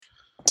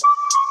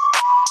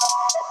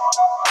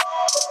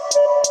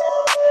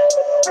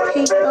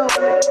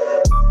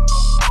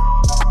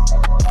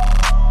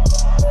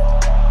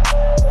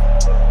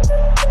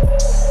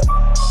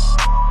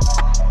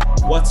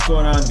What's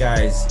going on,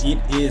 guys? It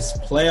is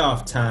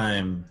playoff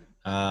time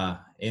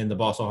in the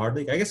Boston Hard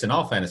League. I guess in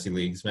all fantasy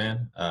leagues,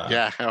 man.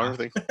 Yeah,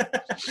 everything.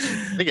 I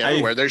think How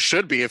everywhere. There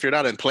should be. If you're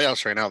not in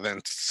playoffs right now, then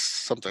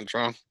something's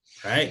wrong.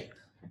 right?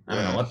 I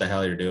don't know Yeah. what the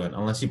hell you're doing.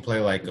 Unless you play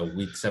like a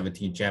Week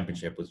 17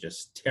 championship was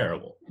just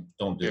terrible.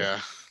 Don't do Yeah.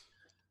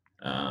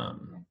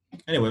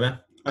 it. Anyway, man.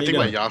 I think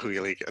my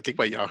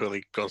Yahoo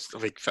League goes to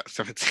week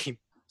 17.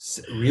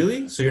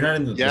 Really? So you're not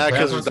in the Yeah, playoffs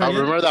because yet?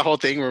 remember that whole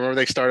thing? Remember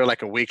they started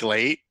like a week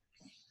late?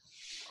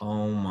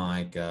 Oh,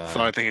 my God.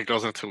 So I think it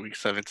goes into week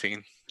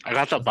 17. I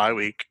got the bye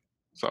week.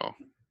 So,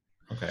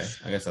 Okay.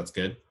 I guess that's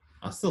good.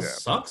 Still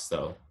sucks,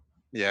 though.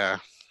 yeah.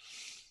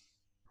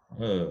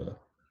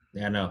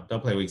 Yeah, no.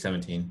 Don't play Week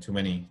 17. Too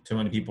many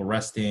people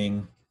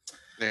resting.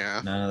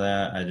 Yeah. None of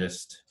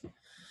that.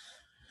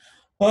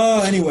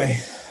 Oh, anyway,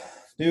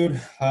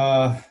 dude.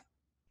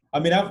 I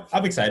mean,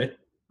 I'm excited.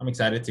 I'm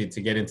excited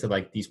to get into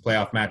like these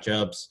playoff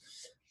matchups,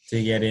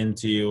 to get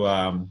into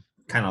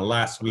kind of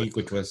last week,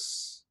 which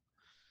was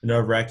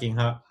nerve-wracking.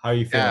 How are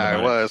you feeling Yeah,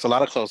 about it was a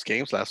lot of close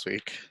games last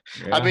week.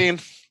 Yeah. I mean,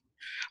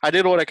 I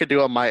did what I could do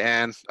on my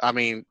end. I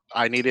mean,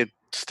 I needed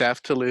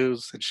Steph to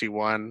lose, and she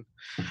won.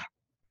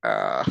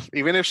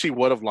 Even if she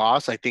would have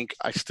lost, I think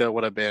I still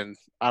would have been.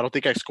 I don't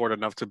think I scored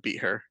enough to beat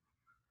her.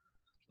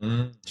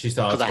 She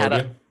still Because I had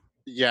outscored you?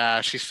 Yeah,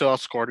 she still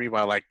outscored me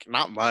by like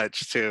not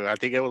much too. I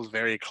think it was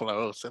very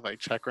close if I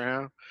check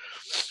around.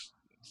 Let's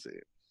see.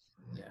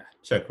 Yeah,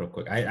 check real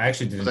quick. I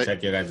actually didn't Like-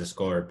 check your guys'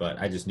 score, but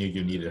I just knew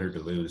you needed her to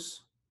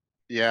lose.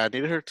 Yeah, I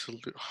needed her to.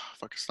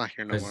 Fuck, it's not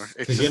here no more.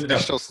 It's 'Cause you just ended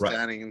up still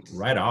standing.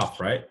 Right off,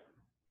 right?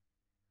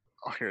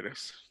 Oh, here it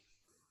is.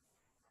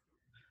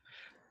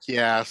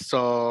 Yeah,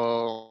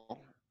 so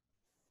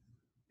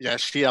yeah,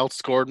 she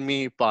outscored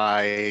me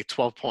by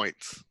 12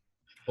 points.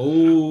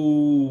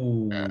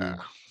 Oh, Yeah.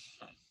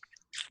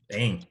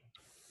 dang.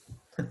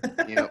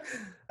 Yep.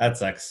 That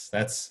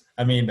sucks.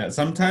 I mean,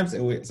 sometimes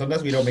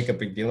we don't make a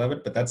big deal of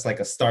it, but that's like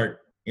a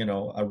start,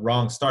 a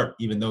wrong start,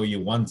 even though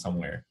you won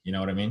somewhere. You know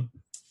what I mean?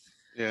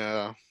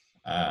 Yeah.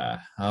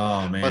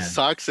 Oh man. What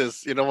sucks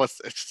is,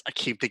 I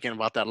keep thinking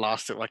about that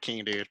loss to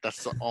Joaquin, dude.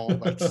 That's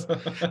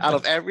out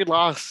of every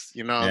loss,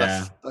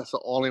 Yeah. that's the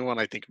only one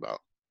I think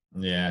about.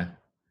 Yeah.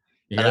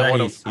 And I would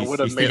have been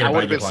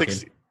Joaquin.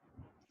 60.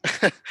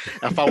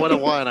 If I would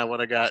have won, I would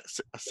have got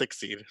a 6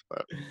 seed.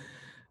 But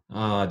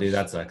Oh, dude,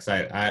 that sucks.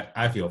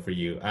 I feel for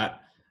you. All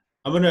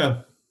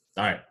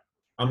right.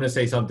 I'm gonna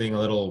say something a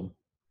little.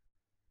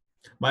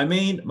 My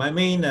main.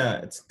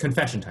 It's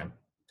confession time.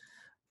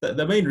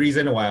 The main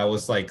reason why I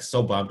was like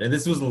so bummed, and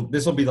this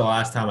will be the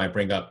last time I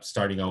bring up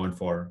starting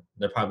 0-4.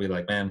 They're probably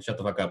like, man, shut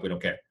the fuck up. We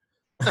don't care.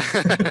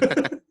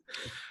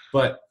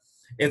 But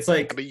it's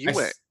like, I mean, you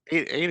went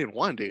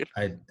 8-1, dude.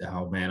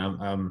 Oh man,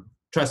 I'm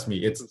trust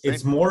me, it's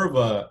insane. more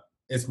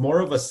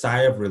of a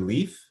sigh of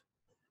relief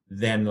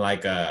than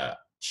like a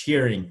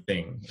cheering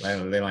thing,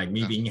 than like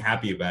me being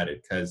happy about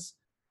it, because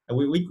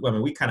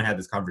we kind of had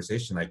this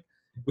conversation, like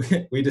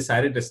we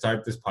decided to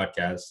start this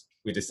podcast.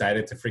 We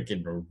decided to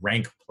freaking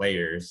rank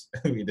players.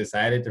 We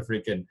decided to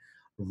freaking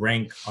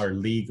rank our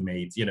league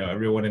mates,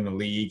 everyone in the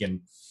league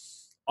and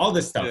all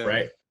this stuff,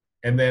 right?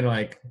 And then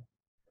I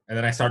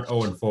start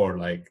 0-4.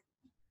 Like,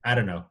 I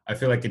don't know. I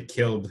feel like it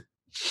killed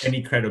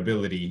any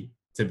credibility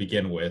to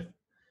begin with.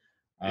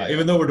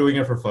 Even though we're doing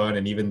it for fun,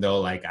 and even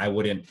though I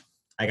wouldn't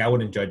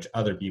judge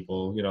other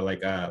people,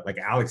 like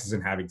Alex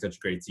isn't having such a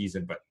great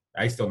season, but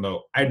I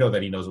know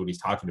that he knows what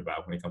he's talking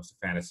about when it comes to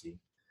fantasy.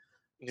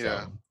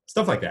 Yeah. So,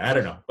 stuff like that. I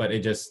don't know, but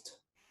it just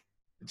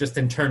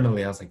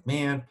internally, I was like,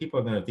 man, people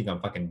are gonna think I'm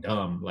fucking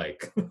dumb.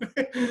 Like,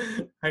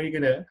 how are you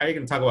gonna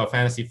talk about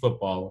fantasy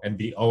football and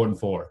be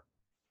 0-4?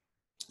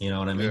 You know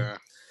what I mean? Yeah.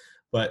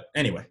 But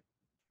anyway,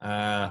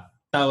 that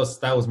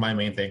was my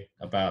main thing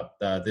about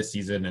this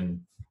season,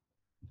 and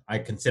I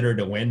consider it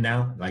a win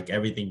now. Like,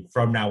 everything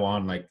from now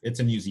on, like, it's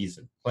a new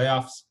season,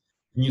 playoffs,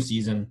 new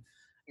season,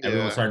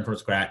 everyone's starting from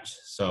scratch.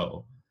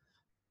 So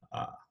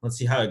let's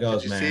see how it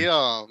goes,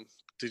 man.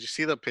 Did you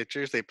see the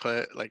pictures they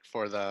put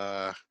for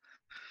the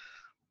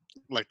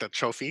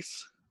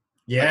trophies?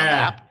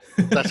 Yeah,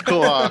 that's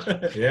cool.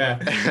 Yeah,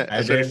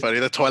 that's very funny.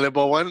 The toilet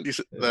bowl one,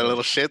 the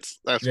little shits.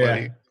 That's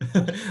funny.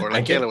 Or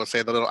like Kayla would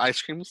say, the little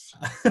ice creams.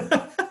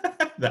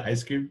 The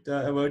ice cream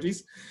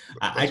emojis.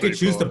 I could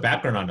choose the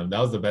background on them.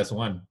 That was the best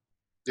one.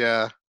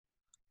 Yeah.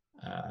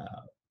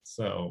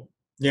 So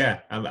yeah,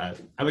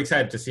 I'm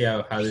excited to see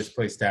how this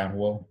plays down.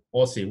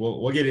 We'll see.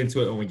 We'll get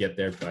into it when we get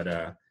there.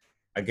 But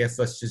I guess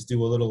let's just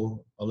do a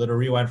little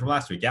rewind from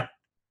last week. Yeah.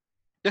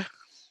 Yeah.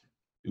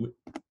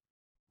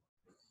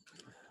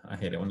 I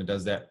hate it when it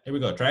does that. Here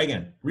we go. Try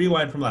again.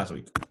 Rewind from last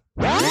week.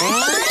 I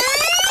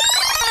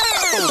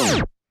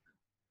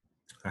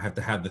have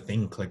to have the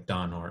thing clicked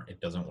on or it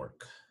doesn't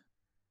work.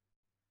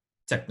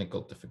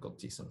 Technical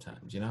difficulty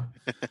sometimes,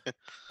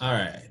 All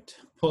right.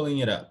 Pulling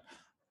it up.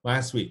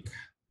 Last week.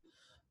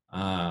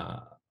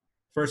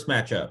 First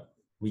matchup.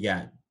 We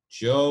got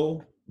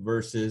Joe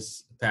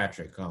versus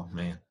Patrick. Oh,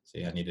 man. So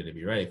yeah, I needed to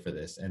be ready for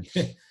this. And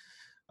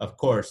of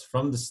course,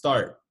 from the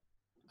start,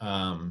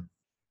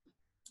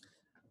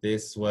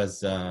 this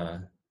was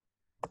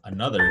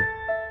another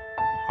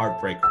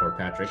heartbreak for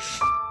Patrick.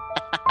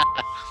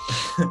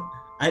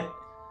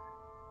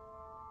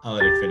 I'll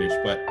let it finish,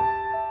 but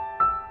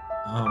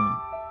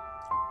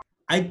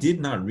I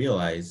did not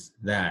realize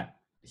that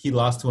he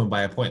lost to him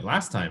by a point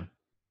last time.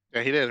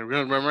 Yeah, he didn't.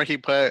 Remember, he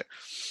put,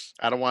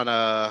 I don't want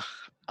to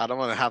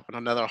happen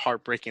another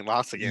heartbreaking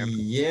loss again.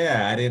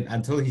 Yeah, I didn't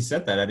until he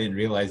said that. I didn't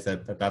realize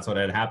that that's what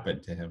had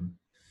happened to him,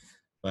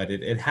 but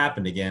it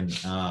happened again.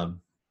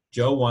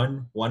 Joe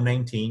won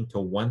 119 to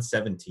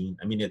 117.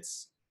 I mean,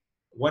 it's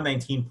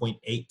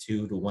 119.82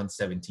 to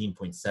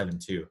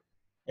 117.72.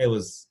 It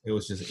was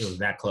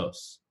that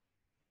close.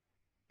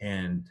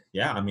 And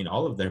yeah, I mean,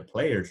 all of their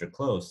players are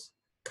close.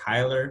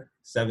 Kyler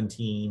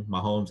 17,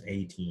 Mahomes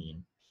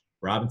 18,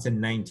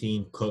 Robinson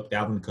 19,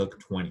 Dalvin Cook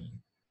 20.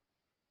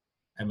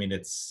 I mean,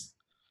 it's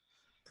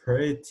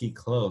pretty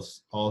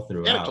close all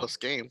throughout. He had a close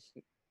game.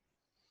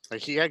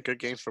 Like, he had good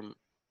games from.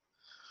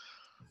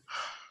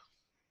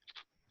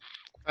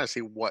 I'm trying to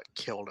see what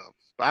killed him,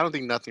 but I don't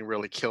think nothing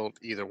really killed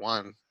either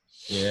one.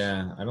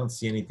 Yeah, I don't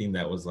see anything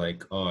that was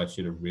like, oh, I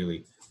should have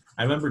really.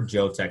 I remember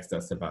Joe texted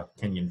us about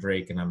Kenyon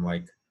Drake, and I'm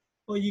like,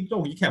 well, you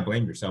can't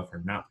blame yourself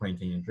for not playing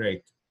Kenyon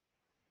Drake.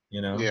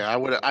 You know? Yeah, I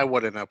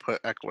wouldn't have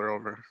put Eckler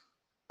over.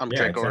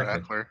 Drake over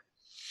Eckler.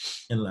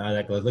 And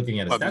like I was looking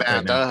at his stats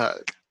right now.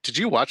 Did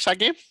you watch that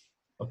game?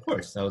 Of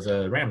course, that was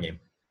a Ram game.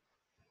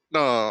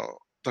 No,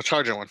 the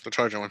Charger one.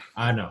 No,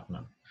 I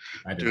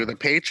didn't. Dude, the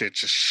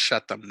Patriots just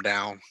shut them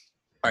down.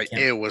 Like,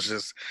 it was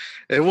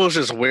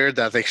just weird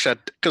that they shut,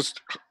 because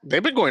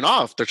they've been going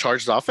off the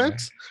Chargers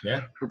offense.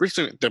 Yeah.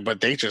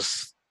 But they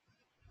just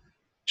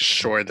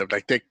destroyed them.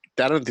 Like, I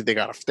don't think they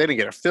didn't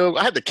get a field.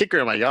 I had the kicker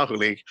in my Yahoo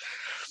league,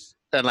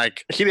 and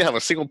like, he didn't have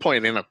a single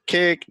point in a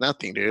kick,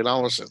 nothing, dude. I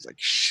was just like,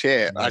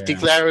 shit. Yeah. I think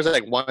there was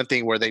like one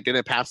thing where they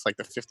didn't pass like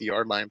the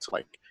 50-yard line to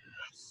like,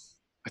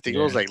 I think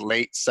it was like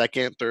late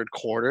second, third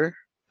quarter.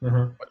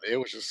 Mm-hmm. But it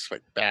was just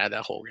like bad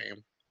that whole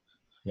game.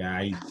 Yeah,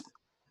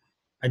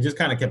 I just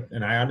kind of kept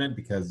an eye on it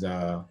because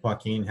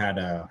Joaquin had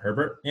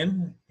Herbert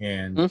in,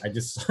 and I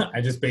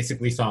just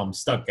basically saw him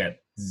stuck at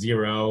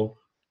 0.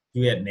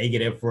 He had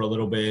negative for a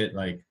little bit.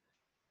 Like,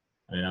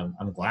 I mean,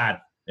 I'm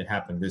glad it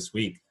happened this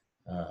week,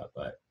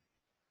 but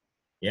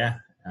yeah,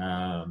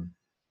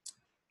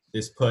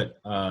 this put.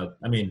 I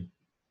mean,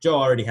 Joe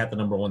already had the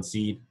number 1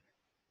 seed.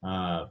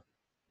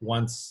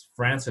 Once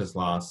Francis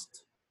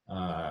lost,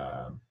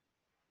 I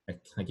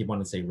keep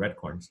wanting to say Red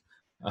Corns.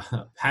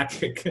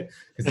 Patrick, because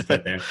it's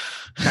right there.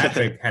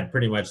 Patrick had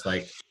pretty much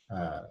like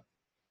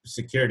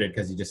secured it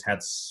because he just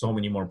had so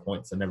many more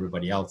points than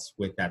everybody else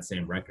with that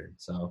same record.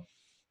 So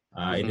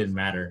it didn't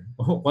matter.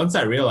 Once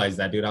I realized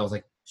that, dude, I was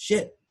like,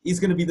 shit, he's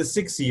gonna be the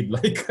 6th seed.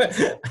 Like,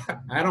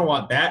 I don't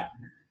want that.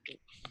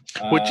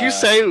 Would you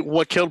say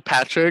what killed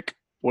Patrick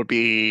would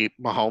be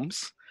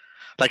Mahomes?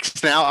 Like,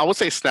 Snell, I would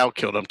say Snell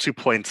killed him, 2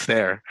 points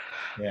there.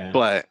 Yeah.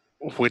 But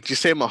would you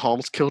say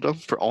Mahomes killed him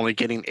for only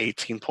getting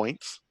 18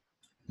 points?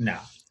 No.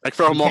 Like,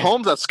 for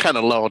Mahomes, that's kind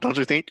of low, don't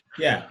you think?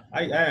 Yeah,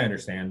 I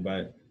understand,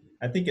 but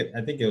I think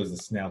it was a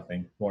Snell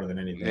thing more than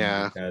anything.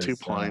 Yeah, because, 2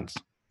 points.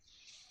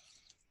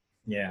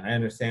 Yeah, I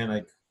understand.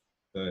 Like,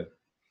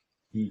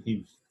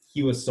 he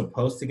was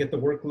supposed to get the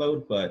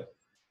workload, but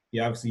he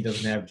obviously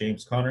doesn't have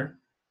James Conner,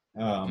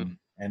 and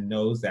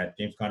knows that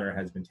James Conner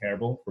has been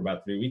terrible for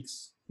about 3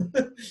 weeks.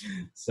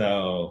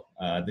 So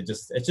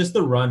it's just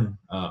the run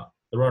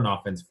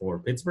offense for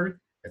Pittsburgh.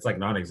 It's like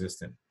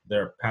non-existent.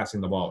 They're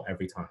passing the ball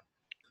every time.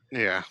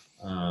 Yeah.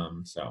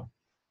 So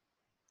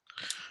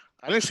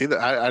I didn't see that.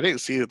 I didn't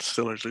see the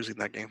Steelers losing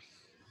that game.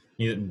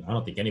 I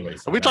don't think anybody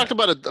saw we that. talked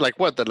about it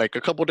like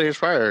a couple days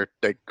prior.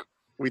 Like,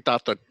 we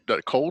thought the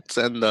Colts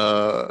and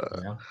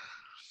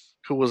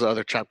who was the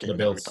other trap game? The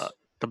Bills.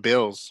 The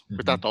Bills. Mm-hmm.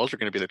 We thought those were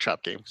going to be the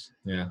trap games.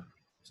 Yeah.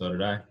 So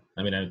did I.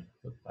 I mean,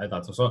 I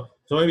thought so.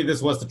 So maybe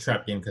this was the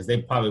trap game because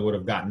they probably would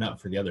have gotten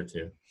up for the other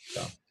two.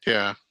 So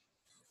yeah.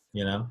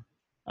 You know.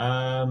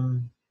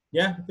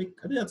 Yeah, I think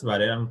that's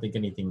about it. I don't think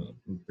anything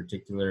in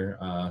particular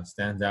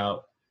stands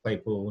out.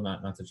 Claypool,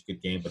 not such a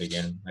good game, but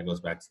again, that goes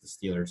back to the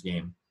Steelers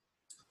game.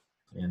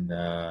 And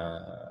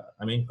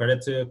I mean,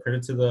 credit to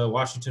the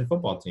Washington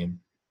football team.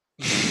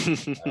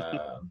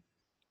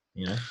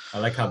 You know, I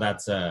like how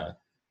that's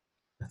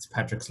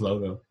Patrick's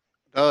logo.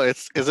 Oh,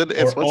 it's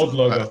old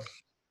logo.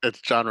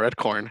 It's John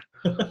Redcorn.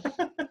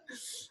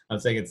 I'm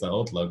saying it's the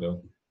old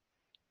logo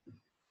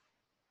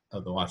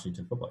of the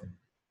Washington football team.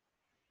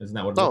 Isn't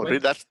that what it looks like?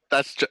 Dude,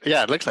 that's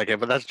yeah, it looks like it,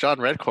 but that's John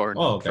Redcorn.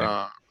 Oh, okay.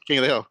 King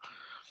of the Hill.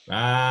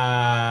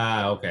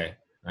 Ah, okay.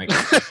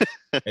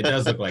 It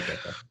does look like it,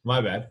 though.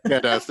 My bad. Yeah,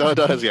 it does. No, it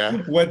does,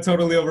 yeah. Went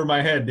totally over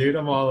my head, dude.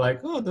 I'm all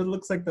like, oh, that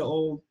looks like the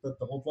old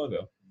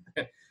logo.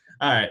 All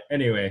right,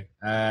 anyway,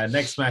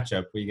 next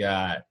matchup, we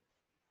got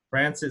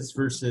Francis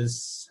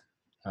versus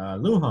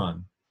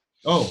Lujan.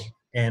 Oh,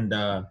 and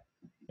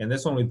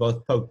this one we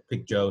both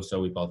picked Joe, so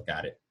we both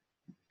got it.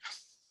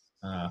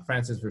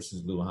 Francis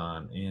versus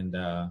Lujan. And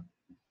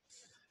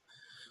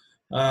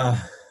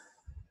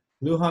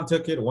Lujan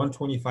took it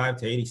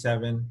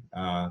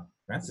 125-87.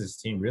 Francis'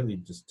 team really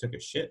just took a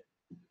shit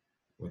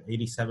with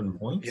 87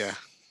 Yeah.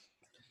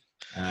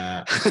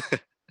 points.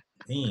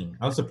 Dang,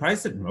 I was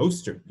surprised at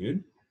Mostert,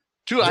 dude.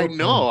 Dude, I 4 points.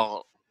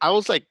 know. I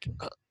was like,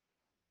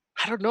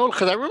 I don't know,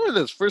 because I remember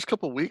those first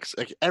couple weeks,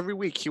 like every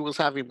week he was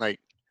having like,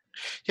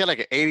 he had like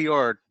an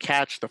 80-yard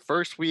catch the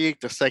first week.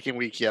 The second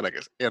week he had like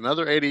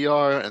another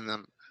 80-yard, and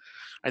then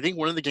I think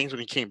one of the games when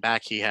he came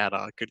back he had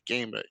a good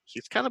game, but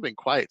he's kind of been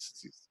quiet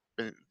since he's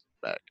been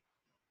back.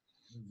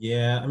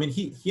 Yeah, I mean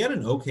he had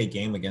an okay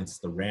game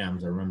against the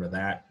Rams. I remember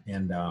that,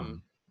 and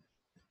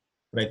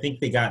but I think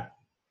they got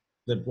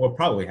what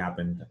probably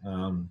happened.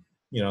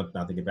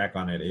 Not to get back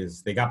on it,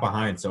 is they got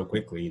behind so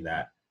quickly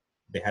that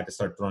they had to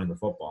start throwing the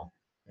football,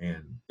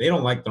 and they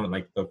don't like throwing.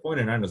 Like the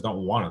 49ers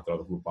don't want to throw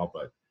the football,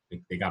 but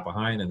they got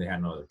behind and they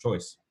had no other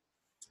choice.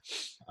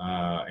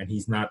 And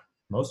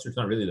Mostert's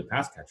not really the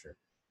pass catcher.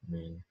 I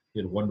mean, he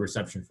had 1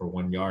 reception for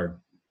 1 yard.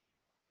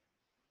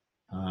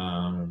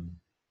 And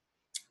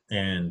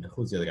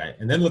who's the other guy?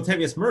 And then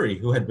Latavius Murray,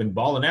 who had been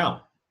balling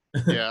out.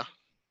 Yeah.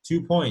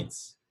 2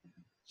 points.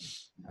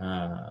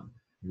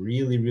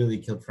 Really, really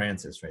killed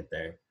Francis right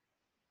there.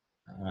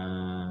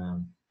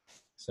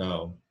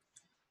 So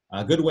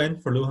a good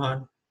win for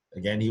Lujan.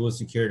 Again, he was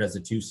secured as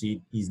a 2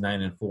 seed. He's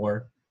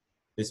 9-4.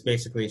 This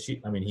basically,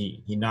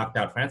 he knocked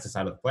out Francis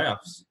out of the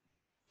playoffs.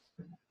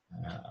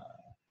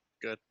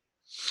 Good.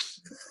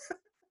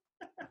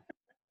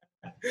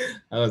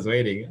 I was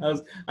waiting. I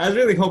was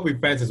really hoping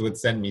Francis would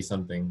send me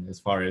something as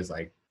far as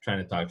like trying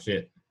to talk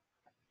shit.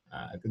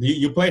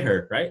 You played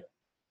her, right?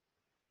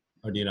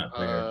 Or do you not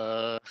play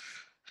her?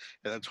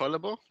 Is that toilet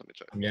bowl? Let me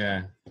check.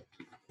 Yeah.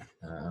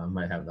 I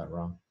might have that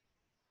wrong.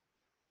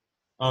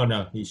 Oh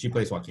no, she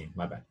plays Joaquin.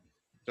 My bad.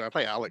 So I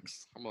play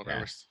Alex. I'm a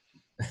nervous.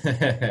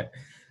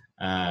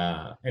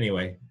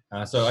 Anyway,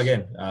 so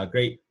again,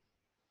 great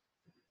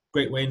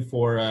win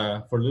for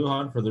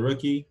Lujan, for the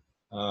rookie.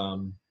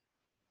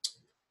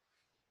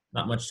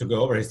 Not much to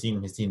go over. His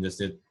team just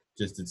did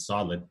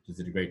solid. Just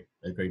did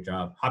a great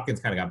job. Hopkins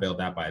kind of got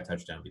bailed out by a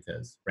touchdown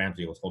because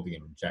Ramsey was holding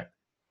him in check.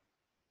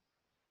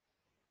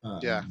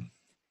 Yeah.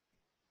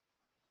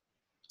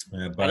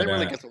 But I didn't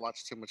really get to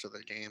watch too much of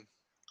the game.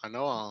 I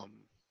know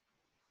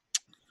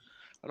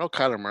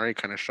Kyler Murray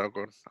kind of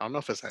struggled. I don't know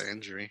if it's that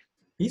injury.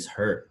 He's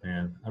hurt,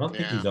 man. I don't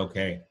think he's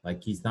okay.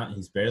 Like he's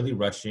barely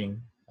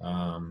rushing.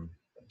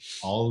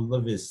 All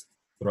of his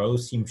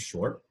throws seem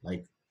short.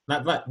 Like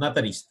not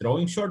that he's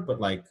throwing short, but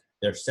like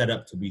they're set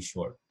up to be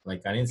short.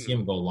 Like I didn't see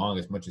him go long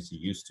as much as he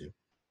used to.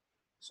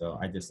 So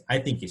I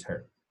think he's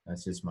hurt.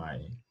 That's just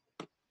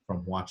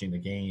from watching the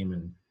game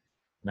and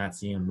not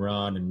seeing him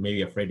run and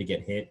maybe afraid to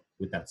get hit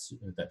with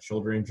that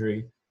shoulder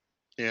injury.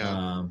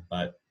 Yeah.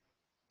 But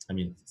I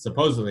mean,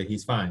 supposedly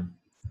he's fine.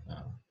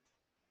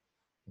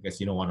 I guess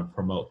you don't want to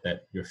promote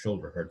that your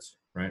shoulder hurts,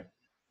 right?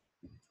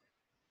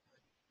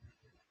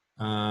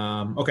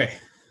 Okay.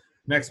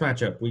 Next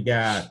matchup, we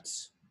got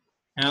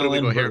Allen. Who do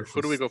we go here?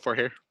 Who do we go for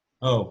here?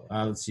 Oh,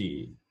 let's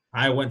see.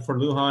 I went for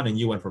Lujan and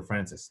you went for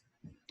Francis.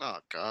 Oh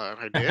God,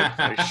 I did.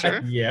 Are you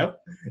sure?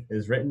 Yep,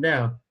 it's written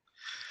down.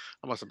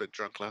 I must have been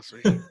drunk last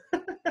week.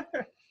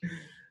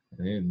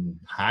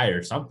 High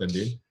or something,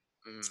 dude.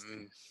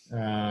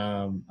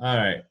 All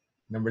right.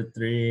 Number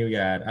 3, we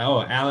got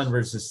Allen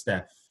versus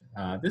Steph.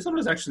 This one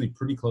was actually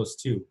pretty close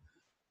too.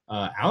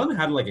 Allen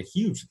had like a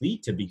huge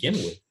lead to begin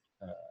with.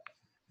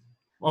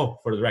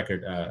 For the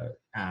record,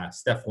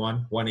 Steph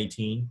won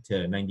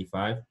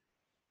 118-95.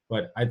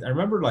 But I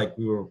remember like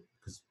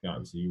because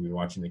obviously we were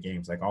watching the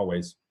games like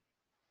always,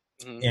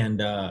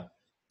 and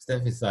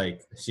Steph is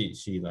like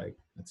she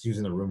was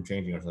in the room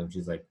changing or something.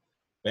 She's like,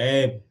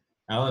 "Babe,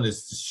 Allen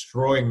is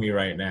destroying me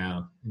right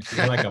now." And she's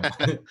like a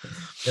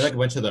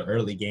bunch of the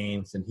early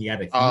games, and he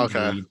had a huge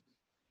lead.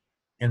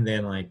 And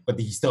then but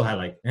he still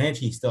had and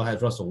he still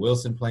has Russell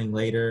Wilson playing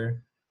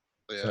later.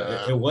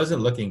 Yeah. So it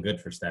wasn't looking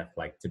good for Steph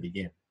to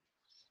begin.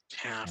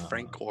 Yeah,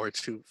 Frank Gore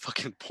to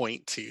fucking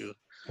point to.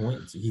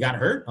 He got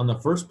hurt on the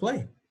first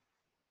play.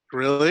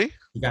 Really?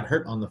 He got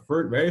hurt on the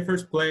very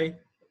first play.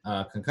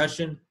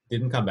 Concussion,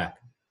 didn't come back.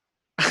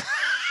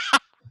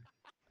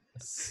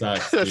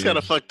 Sucks. That's kind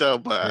of fucked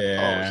up, but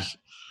yeah.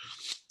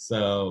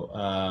 So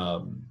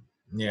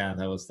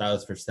that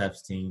was for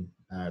Steph's team.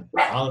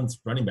 Allen's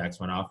running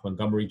backs went off.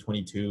 Montgomery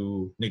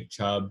 22, Nick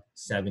Chubb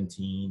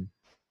 17.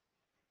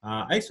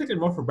 I expected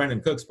more for Brandon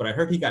Cooks, but I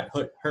heard he got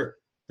hurt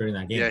during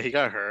that game. Yeah, he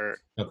got hurt.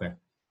 Okay.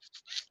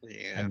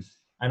 Yeah. And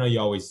I know you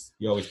always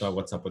thought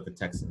what's up with the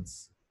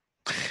Texans.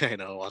 I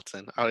know,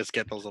 Watson. I always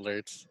get those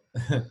alerts.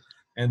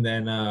 And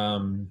then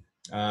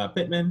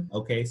Pittman,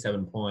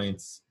 7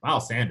 points.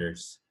 Miles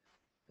Sanders.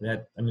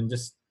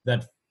 Just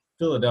that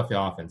Philadelphia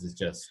offense is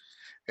just.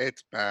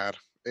 It's bad.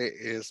 It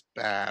is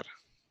bad.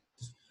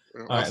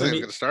 I think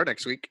going to start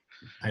next week.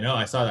 I know.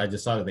 I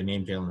just saw that they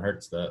named Jalen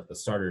Hurts the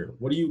starter.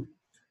 What do you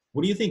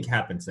think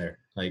happens there?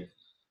 Like,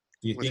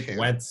 do you think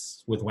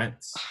Wentz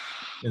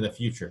in the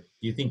future?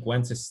 Do you think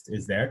Wentz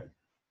is there?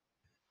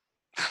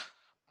 I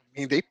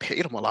mean, they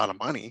paid him a lot of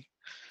money.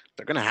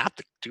 They're going to have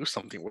to do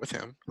something with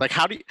him. Like,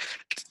 how do you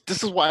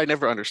this is why I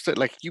never understood.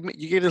 Like you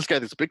gave this guy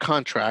this big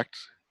contract,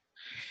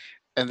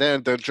 and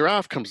then the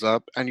draft comes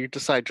up, and you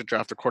decide to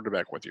draft a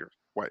quarterback with your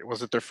what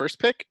was it their first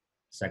pick?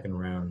 Second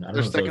round. I don't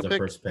Their know if it was second the pick?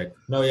 first pick.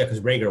 No, yeah,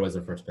 because Rager was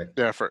the first pick.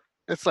 Yeah, for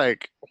it's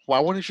like why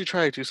wouldn't you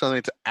try to do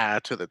something to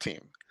add to the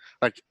team?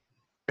 Like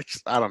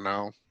it's I don't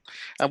know.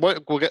 And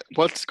what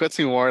gets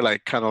me more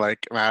like kind of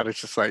like mad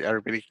is just like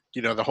everybody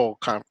the whole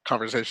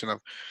conversation of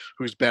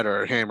who's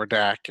better, him or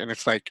Dak, and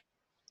it's like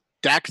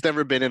Dak's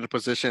never been in a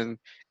position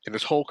in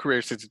his whole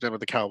career since he's been with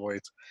the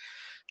Cowboys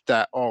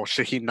that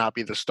should he not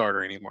be the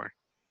starter anymore?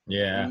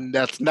 Yeah.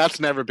 That's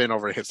never been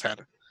over his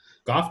head.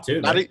 Goff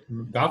too, Not right?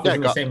 Goff was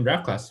in the same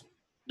draft class.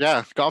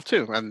 Yeah, Goff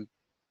too, and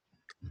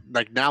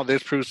like now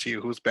this proves to you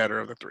who's better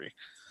of the three.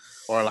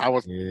 Or I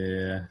was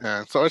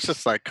Yeah. so it's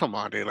just like come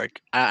on, dude.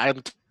 Like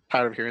I'm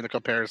tired of hearing the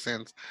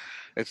comparisons.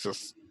 It's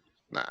just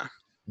nah.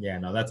 Yeah,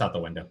 no, that's out the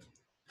window.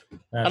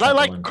 And I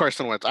like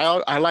Carson Wentz.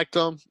 I liked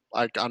him.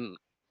 Like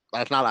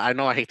that's not. I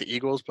know I hate the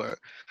Eagles, but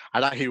I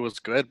thought he was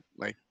good.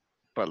 Like,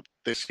 but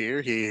this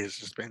year he has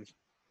just been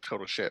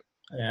total shit.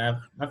 Yeah,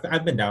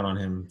 I've been down on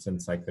him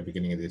since like the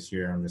beginning of this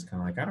year. I'm just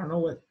kind of like I don't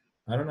know.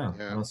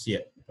 Yeah. I don't see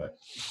it. But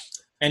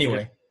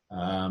anyway,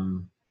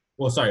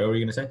 well, sorry, what were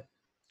you gonna say?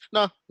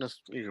 No,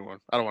 just either one.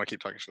 I don't want to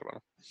keep talking shit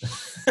about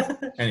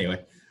him.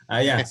 Anyway,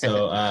 yeah.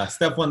 So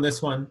Steph won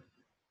this one.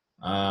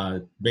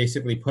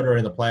 Basically put her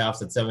in the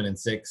playoffs at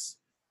 7-6,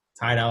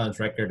 tied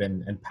Allen's record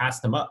and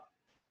passed him up.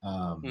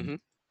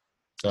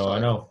 So I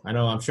know.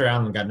 I'm sure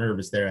Allen got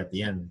nervous there at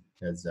the end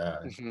because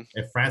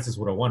if Francis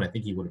would have won, I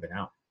think he would have been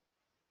out.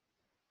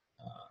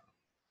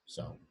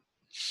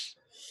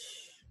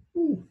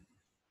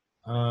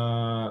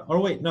 Or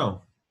wait,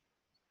 no,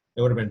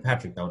 it would have been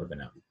Patrick that would have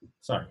been out.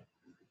 Sorry,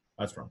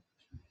 that's wrong.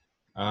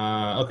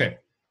 Okay.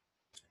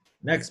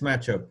 Next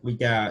matchup, we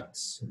got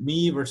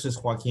me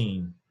versus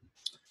Joaquin,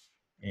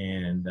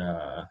 and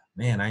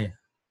man,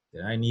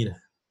 did I need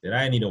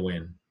a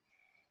win?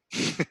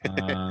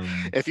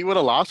 If you would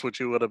have lost, would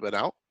you would have been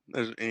out?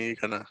 Is any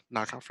gonna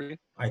knock out for you?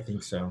 I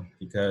think so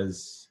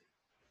because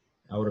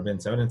I would have been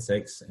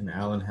 7-6, and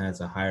Allen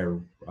has a higher,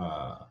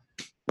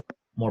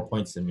 more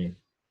points than me.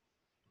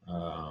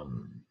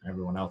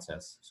 Everyone else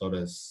has. So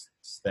does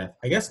Steph.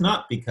 I guess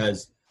not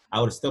because I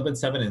would have still been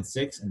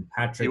 7-6, and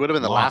Patrick. You would have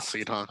been the last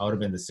seed, huh? I would have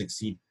been the 6th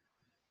seed.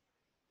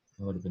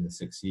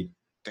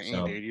 Dang,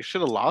 so, dude, you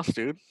should have lost,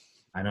 dude.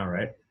 I know,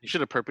 right? You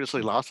should have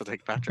purposely lost to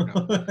take Patrick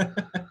out.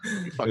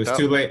 It was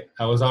too late.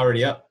 I was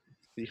already up.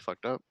 You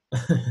fucked up.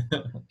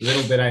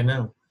 Little did I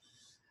know.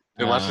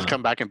 Did watch this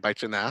come back and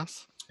bite you in the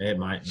ass? It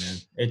might, man.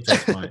 It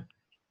just might.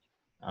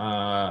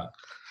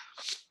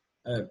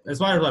 As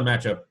far as my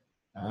matchup,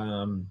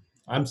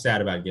 I'm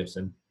sad about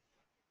Gibson.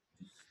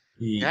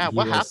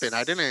 What happened?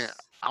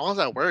 I was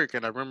at work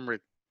and I remember.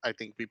 I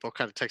think we both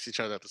kind of text each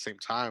other at the same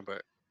time,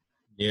 but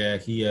yeah,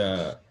 he.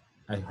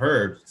 I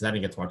heard because I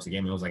didn't get to watch the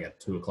game. It was like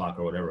at 2:00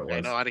 or whatever it was. I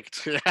know. I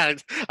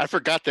didn't. I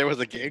forgot there was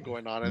a game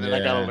going on, and then I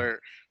got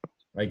alert.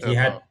 Like he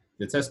had.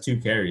 It says 2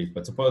 carries,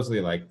 but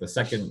supposedly like the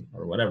second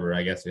or whatever,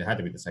 I guess it had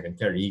to be the second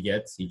carry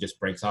he just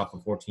breaks off a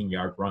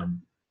 14-yard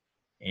run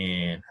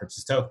and hurts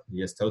his toe. He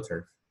has toe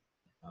turf.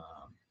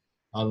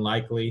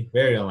 Unlikely,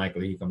 very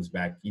unlikely he comes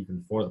back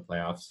even for the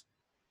playoffs.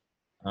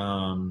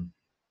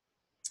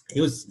 He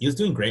was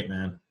doing great,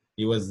 man.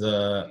 He was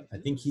I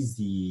think he's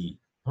the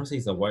I want to say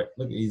he's the what?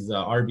 Look, he's the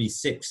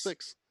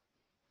RB6.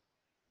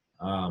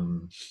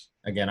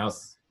 Again, I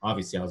was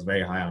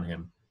very high on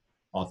him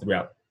all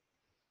throughout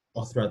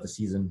the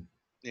season.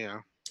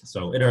 Yeah.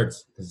 So it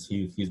hurts because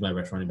he's my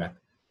best running back.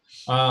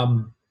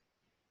 And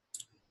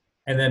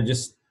then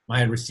just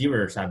my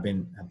receivers have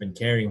been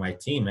carrying my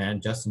team,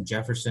 man. Justin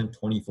Jefferson,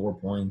 24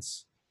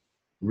 points.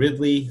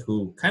 Ridley,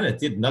 who kind of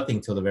did nothing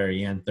till the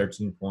very end,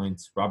 13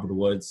 points. Robert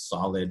Woods,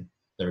 solid,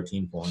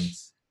 13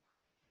 points.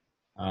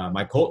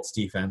 My Colts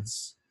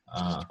defense,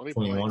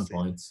 21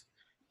 points.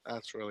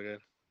 That's really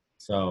good.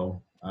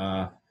 So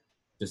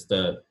just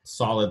a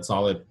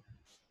solid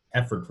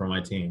effort from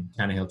my team.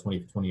 Tannehill,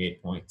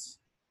 28 points.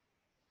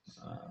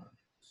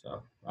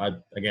 So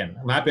I'm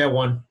happy I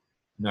won.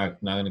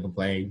 Not going to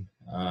complain.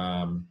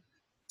 I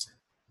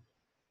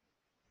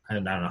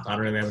don't know. I don't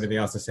really have anything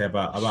else to say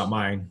about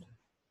mine.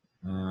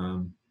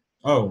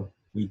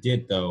 We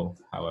did though,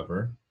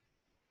 however,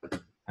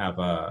 have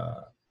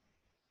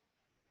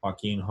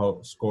Joaquin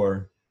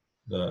score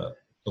the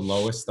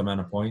lowest amount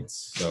of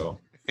points. So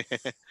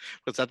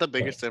was that the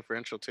biggest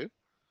differential too?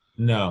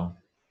 No,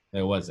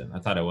 it wasn't. I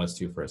thought it was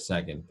too for a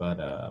second, but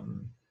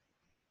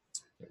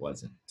it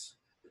wasn't.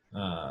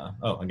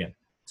 Again.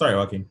 Sorry,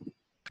 Joaquin.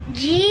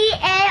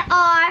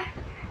 GARBITCH.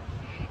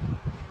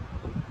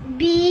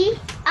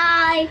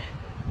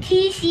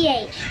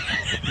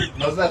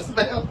 What's that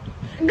spell?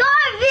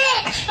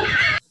 Garbage!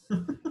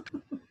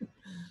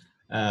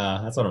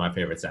 That's one of my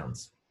favorite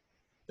sounds,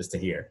 just to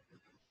hear.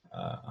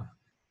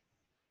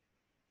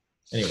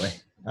 Anyway,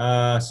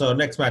 so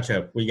next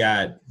matchup, we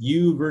got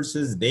you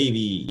versus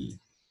Davey.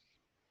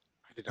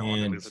 I did not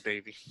want to lose to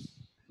Davey.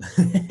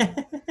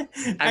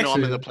 I know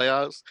I'm in the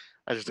playoffs.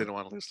 I just didn't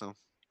want to lose to him.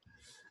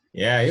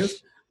 Yeah,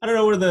 I don't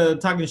know where the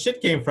talking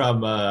shit came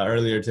from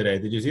earlier today.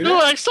 Did you see No,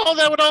 that? I saw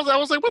that when I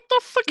was like, what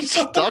the fuck is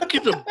he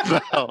talking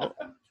about?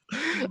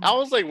 I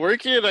was like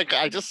working, like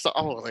I just saw.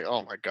 I was like,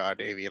 oh my god,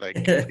 Davey, like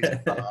please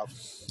stop.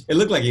 It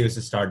looked like he was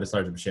just starting to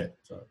start some shit.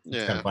 So it's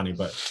kind Yeah. of funny.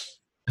 But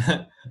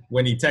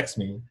when he texted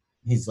me,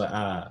 he's like,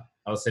 I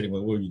was sitting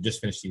with, we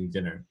just finished eating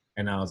dinner.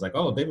 And I was like,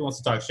 oh, David wants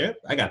to talk shit?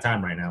 I got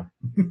time right now.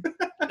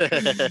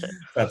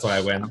 That's why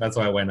I went. That's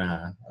why I went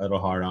a little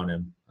hard on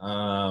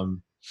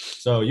him.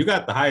 So you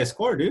got the highest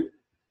score, dude.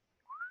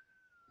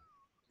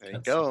 There you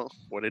go.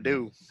 What it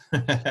do?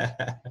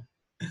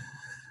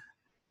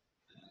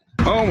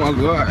 Oh my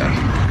god.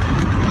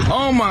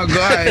 Oh my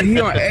god. He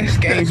on X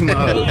Games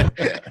mode.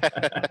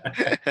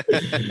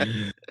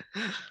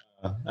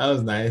 That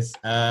was nice.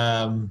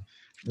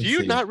 Do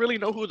you not really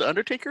know who the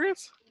Undertaker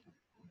is?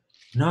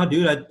 No,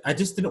 dude. I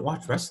just didn't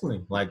watch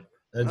wrestling. Like,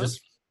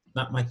 just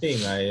not my thing.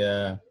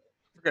 I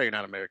forgot you're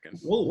not American.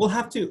 We'll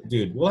have to,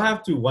 dude. We'll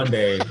have to one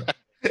day.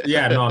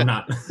 Yeah, no, I'm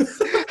not.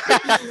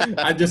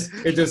 it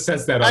just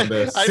says that on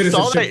the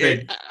citizenship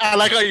thing. I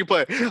like how you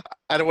put.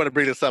 I don't want to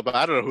bring this up, but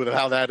I don't know who the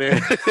hell that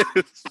is.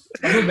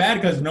 I feel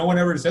bad because no one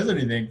ever says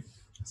anything.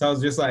 So I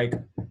was just like,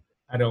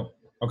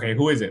 okay,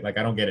 who is it? Like,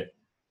 I don't get it.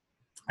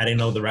 I didn't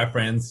know the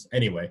reference.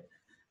 Anyway,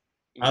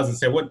 I was gonna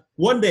say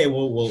one day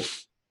we'll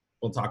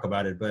talk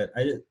about it. But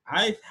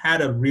I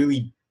had a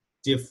really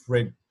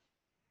different,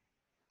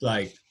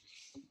 like,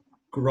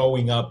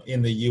 growing up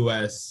in the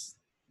U.S.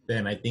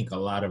 than I think a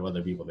lot of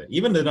other people did.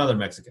 Even the other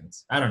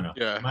Mexicans. I don't know.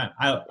 Yeah.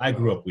 I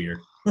grew up weird.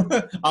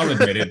 I'll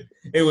admit it.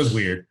 It was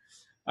weird.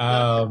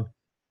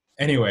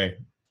 Anyway,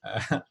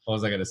 what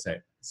was I gonna say?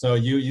 So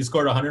you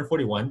scored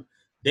 141.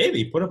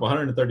 Davey put up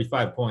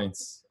 135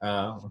 points.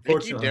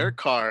 Unfortunately, Derek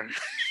Carr.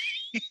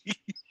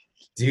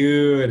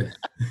 Dude.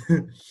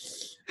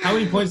 How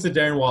many points did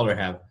Darren Waller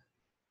have?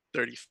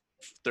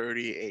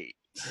 38.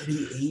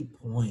 38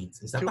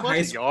 points. Is that the 200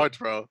 highest yards,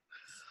 bro?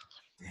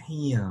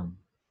 Damn.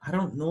 I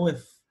don't know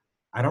if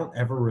I don't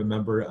ever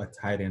remember a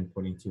tight end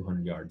putting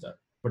 200 yards up,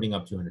 putting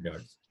up 200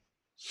 yards.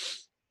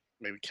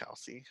 Maybe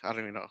Kelsey. I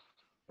don't even know.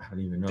 I don't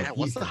even know. Damn,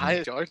 what's the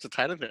highest yards to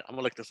tight end? I'm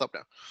gonna look this up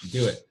now.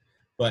 Do it.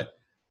 But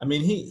I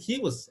mean, he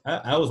was.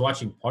 I was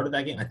watching part of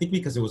that game. I think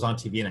because it was on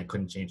TV and I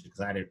couldn't change it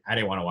because I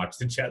didn't want to watch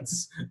the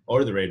Jets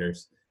or the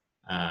Raiders.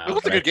 It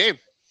was a good game.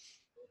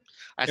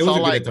 I saw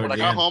like when I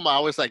got home, I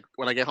always like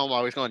when I get home, I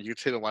always go on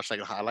YouTube and watch like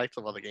the highlights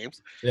of other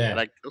games. Yeah,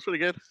 like it was pretty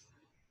good.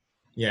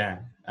 Yeah,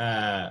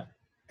 and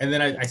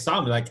then I saw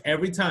him like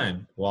every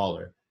time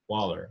Waller,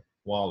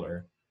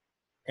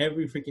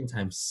 every freaking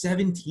time,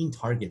 17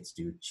 targets,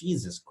 dude.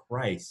 Jesus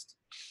Christ.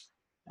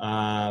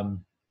 I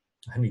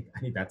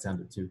need that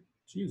sounded too.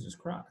 Jesus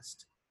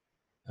Christ.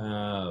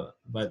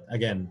 But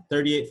again,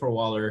 38 for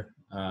Waller.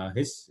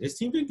 His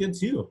team did good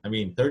too. I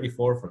mean,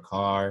 34 for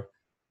Carr,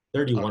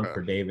 31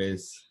 for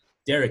Davis.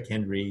 Derrick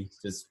Henry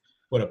just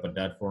put up a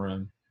dud for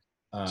him.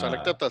 So I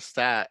looked up the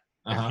stat.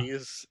 Uh-huh.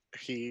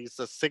 He's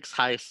the sixth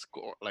highest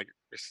score, like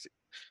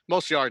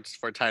most yards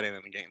for a tight end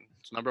in the game.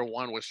 So number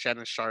one was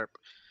Shannon Sharp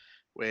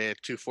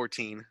with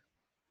 214.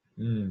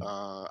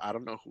 I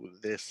don't know who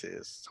this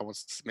is. Someone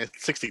Smith,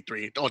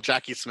 63. Oh,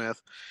 Jackie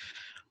Smith,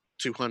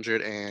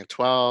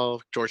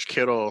 212. George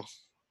Kittle,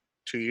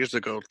 2 years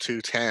ago,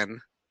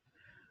 210.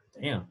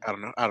 Damn. I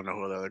don't know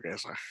who the other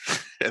guys are.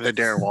 And then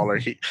Darren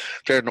Waller.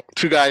 There are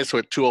two guys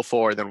with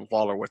 204, and then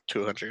Waller with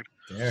 200.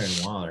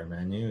 Darren Waller,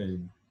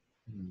 man,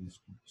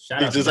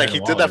 He's just like he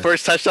did that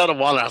first touchdown of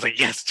Waller. I was like,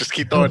 yes, just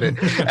keep throwing it.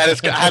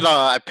 And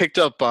I picked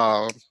up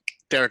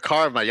Derek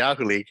Carr in my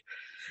Yahoo league.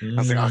 I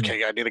was like,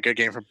 okay, I need a good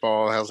game for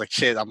Bo. I was like,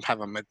 shit, I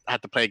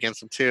have to play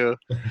against him too.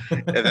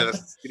 And then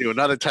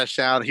another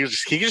touchdown. He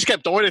just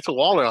kept throwing it to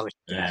Waller. I was like,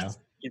 yes,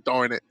 keep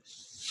throwing it.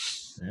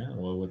 Yeah,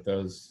 well,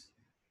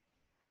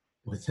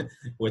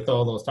 with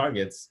all those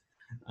targets,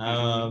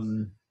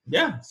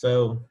 yeah.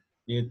 So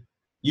you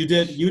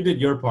did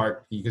your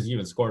part because you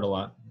even scored a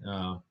lot.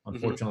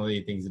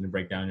 Unfortunately, things didn't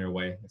break down your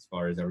way as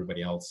far as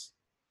everybody else.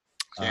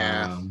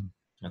 Yeah,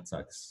 that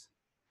sucks.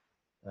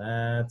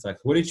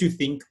 What did you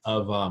think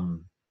of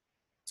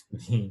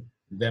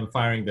them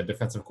firing the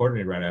defensive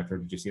coordinator right after?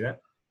 Did you see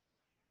that?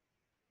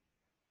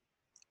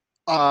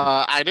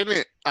 I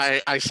didn't.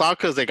 I saw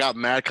because they got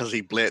mad because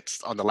he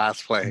blitzed on the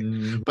last play.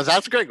 But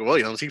that's Greg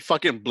Williams. He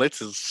fucking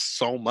blitzes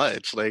so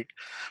much. Like,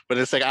 but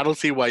it's like I don't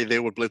see why they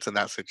would blitz in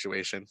that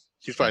situation.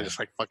 He's probably just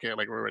like fucking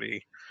like we're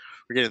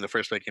getting the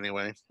first pick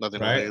anyway. Nothing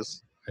to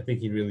lose. I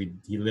think he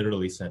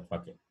literally said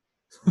fuck it.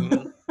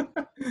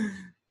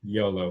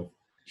 YOLO.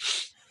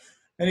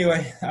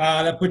 Anyway,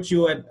 that puts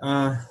you at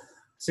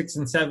 6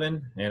 and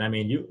 7, and I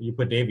mean you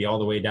put Davey all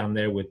the way down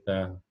there with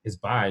his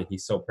bye.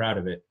 He's so proud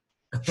of it.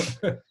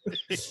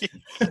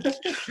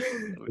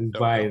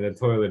 By the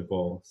toilet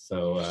bowl.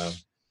 So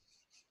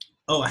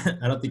I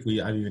don't think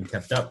I've even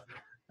kept up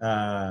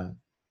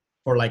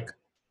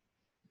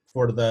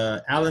for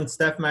the Allen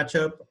Steph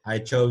matchup.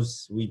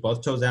 We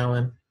both chose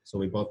Allen, so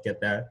we both get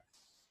that.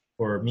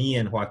 For me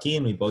and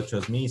Joaquin, we both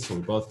chose me, so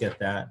we both get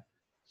that.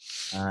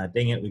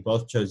 Dang it, we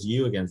both chose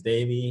you against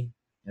Davey.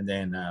 And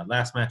then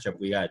last matchup,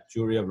 we got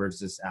Julia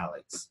versus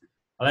Alex.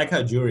 I like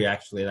how Julia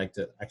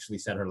actually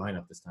set her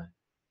lineup this time.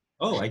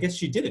 Oh, I guess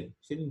she didn't.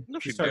 She didn't. No,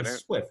 she started didn't.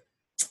 Swift.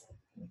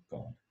 Oh,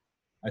 God.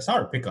 I saw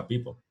her pick up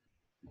people.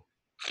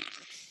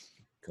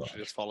 God. She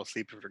just fall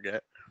asleep and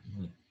forget.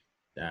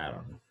 I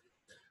don't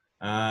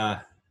know.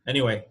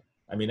 Anyway,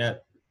 I mean,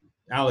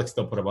 Alex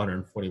still put up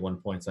 141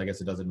 points. So I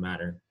guess it doesn't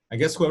matter. I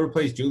guess whoever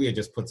plays Julia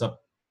just puts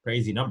up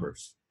crazy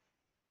numbers.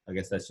 I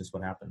guess that's just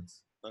what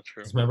happens. That's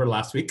true. Just remember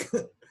last week?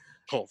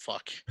 Oh,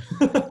 fuck.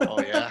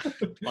 Oh, yeah.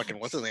 Fucking,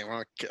 what's his name?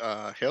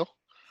 Hill?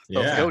 Yeah.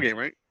 Oh, Hill game,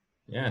 right?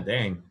 Yeah,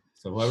 dang.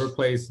 So whoever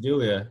plays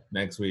Julia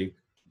next week,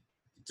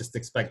 just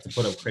expect to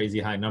put up crazy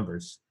high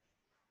numbers.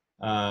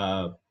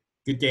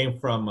 Good game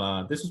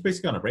from this was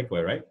basically on a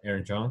breakaway, right?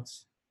 Aaron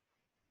Jones.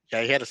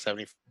 Yeah, he had a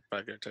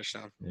 75-yard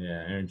touchdown.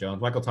 Yeah, Aaron Jones.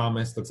 Michael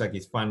Thomas looks like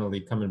he's finally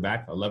coming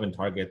back. 11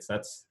 targets.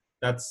 That's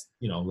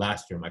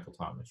last year Michael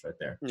Thomas right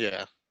there.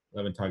 Yeah.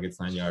 11 targets,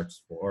 9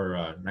 yards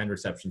for 9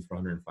 receptions for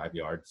 105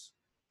 yards.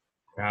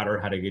 Crowder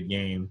had a good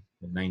game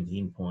with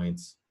 19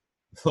 points.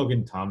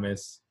 Logan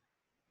Thomas.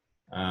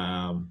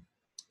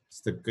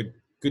 Just a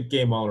good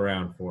game all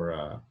around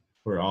for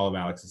all of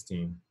Alex's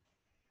team.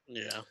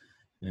 Yeah.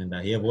 And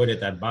he avoided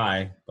that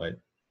bye, but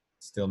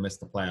still missed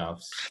the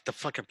playoffs. The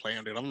fucking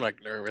plan, dude. I'm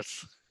like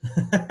nervous.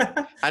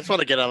 I just want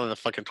to get out of the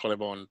fucking toilet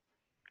bowl and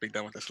be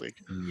done with this league.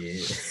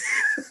 Yeah.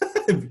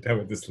 Be done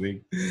with this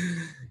league.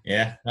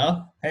 Yeah.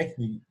 Well, hey,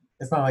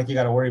 it's not like you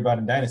got to worry about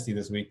in Dynasty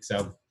this week.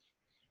 So.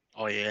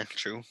 Oh, yeah.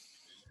 True.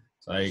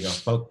 So there you go.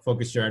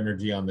 Focus your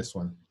energy on this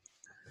one.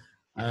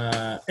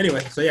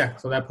 Anyway, so yeah.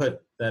 So that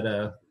put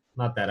that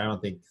not that I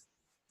don't think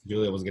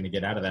Julia was going to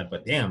get out of that,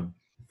 but damn,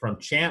 from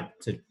champ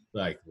to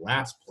like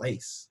last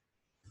place.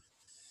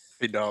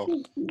 I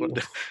know.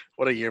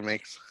 What a year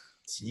makes.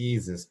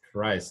 Jesus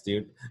Christ,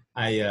 dude.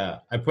 I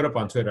put up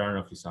on Twitter, I don't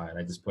know if you saw it.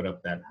 I just put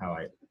up that how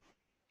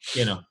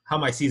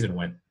my season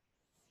went.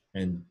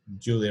 And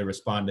Julia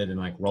responded and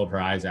like rolled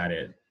her eyes at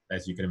it,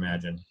 as you can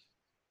imagine.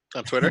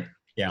 On Twitter?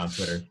 Yeah, on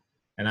Twitter.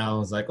 And I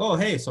was like, "Oh,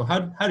 hey, so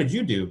how did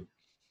you do?"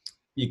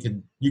 You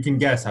can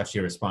guess how she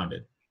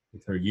responded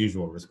with her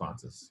usual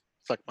responses.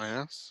 Fuck my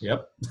ass.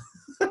 Yep.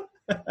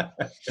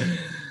 Her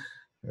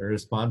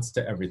response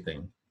to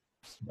everything.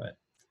 But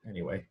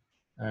anyway,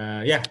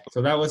 yeah.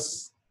 So that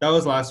was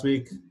last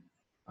week.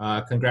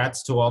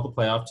 Congrats to all the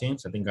playoff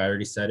teams. I think I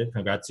already said it.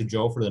 Congrats to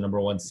Joe for the number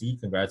 1 seed.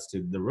 Congrats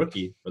to the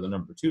rookie for the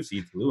number 2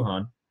 seed,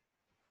 Lujan.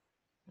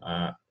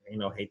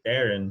 Hate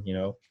there, and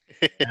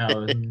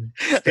Alan,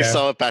 You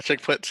saw what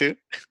Patrick put too?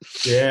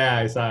 Yeah,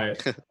 I saw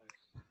it.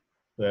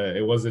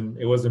 It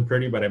wasn't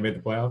pretty, but I made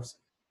the playoffs.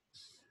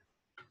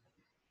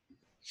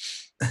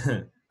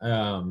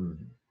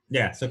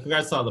 Yeah, so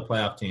congrats to all the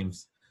playoff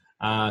teams.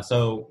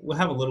 So we'll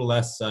have a little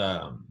less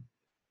to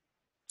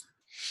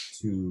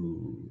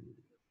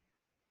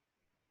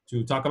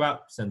talk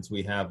about since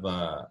we have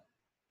less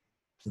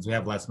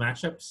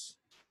matchups.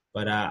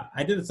 But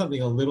I did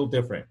something a little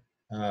different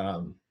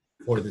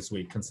for this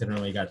week, considering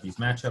we got these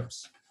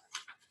matchups.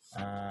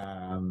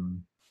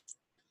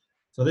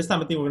 So this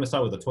time I think we're going to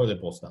start with the toilet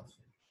bowl stuff.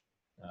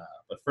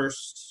 But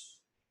first,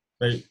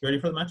 ready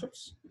for the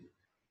matchups?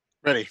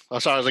 Ready. Oh,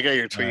 sorry, I was like, yeah,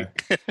 your tweet.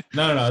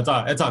 No, it's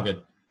all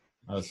good.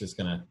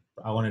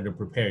 I wanted to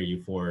prepare you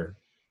for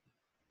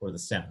the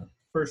sound.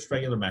 First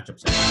regular matchup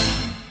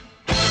sound.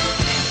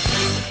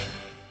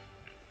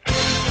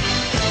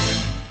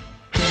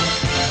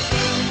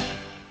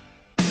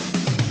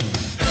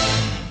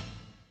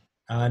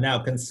 Now,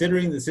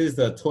 considering this is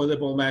the toilet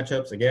bowl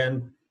matchups,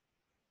 again,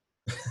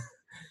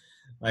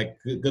 like,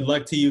 good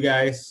luck to you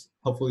guys.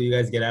 Hopefully you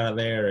guys get out of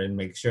there and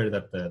make sure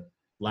that the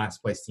last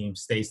place team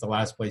stays the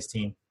last place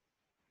team.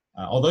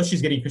 Although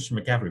she's getting Christian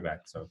McCaffrey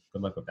back, so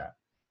good luck with that.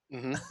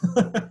 Mm-hmm.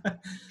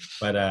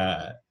 But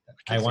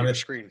I wanted your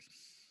screen.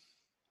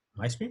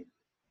 My screen?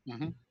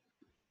 Mm-hmm.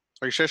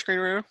 Are you share screen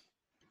right now?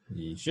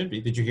 You should be.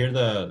 Did you hear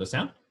the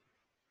sound?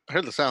 I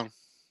heard the sound.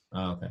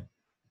 Oh, okay.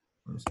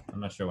 I'm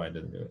not sure why I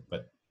didn't do it,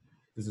 but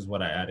this is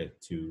what I added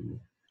to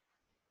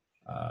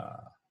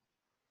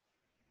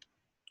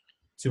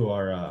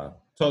our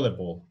toilet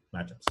bowl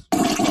matchups.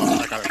 Oh,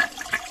 I got it.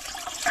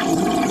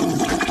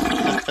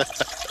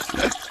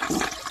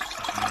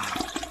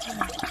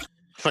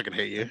 Fucking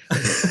hate you.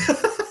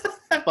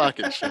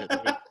 Fucking shit,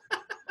 dude.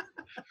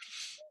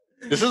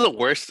 This is the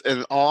worst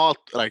in all,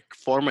 like,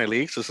 4 of my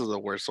leagues. This is the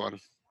worst one.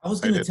 I was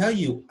going to tell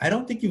you, I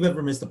don't think you've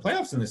ever missed the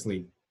playoffs in this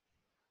league.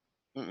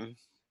 Mm-mm.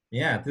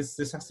 Yeah, this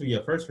has to be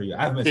a first for you.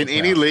 I've missed in the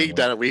any playoffs league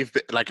before.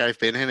 that I've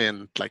been in,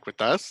 and like with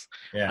us,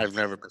 Yeah. I've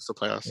never missed the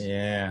playoffs.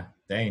 Yeah,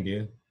 dang,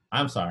 dude.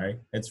 I'm sorry.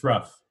 It's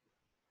rough.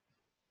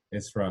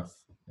 It's rough.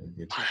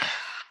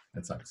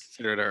 That sucks.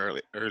 Consider it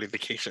an early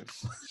vacation.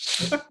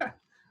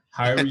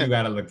 However you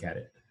got to look at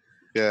it.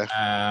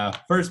 Yeah.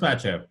 First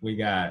matchup, we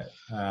got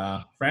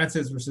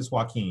Francis versus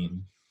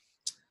Joaquin.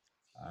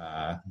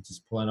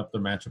 Just pulling up the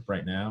matchup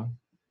right now.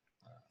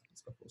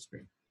 Let's go full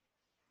screen.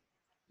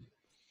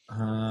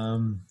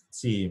 Let's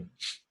see.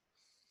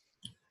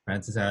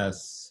 Francis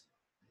has.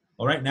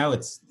 Well, right now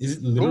is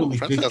it literally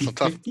Francis has some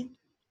tough- 50-50?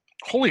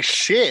 Holy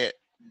shit!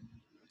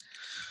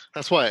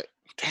 That's what.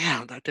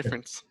 Damn, that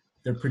difference.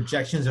 Their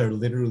projections are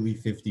literally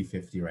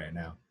 50-50 right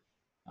now.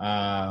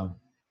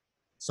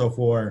 So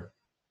for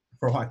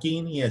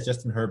Joaquin, he has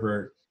Justin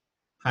Herbert,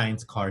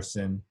 Hines,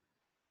 Carson,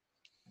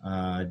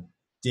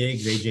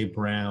 Diggs, AJ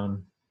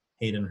Brown,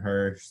 Hayden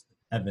Hurst,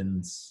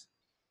 Evans.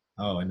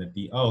 Oh, and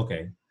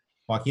okay.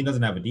 Joaquin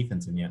doesn't have a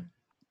defense in yet.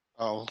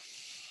 Oh,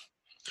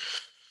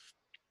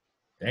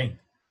 Dang,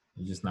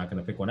 you're just not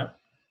gonna pick one up.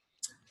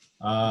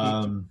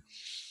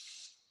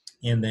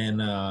 And then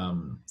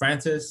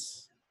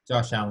Francis,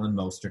 Josh Allen,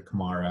 Mostert,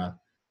 Kamara,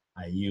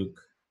 Ayuk.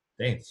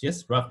 Dang, it's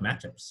just rough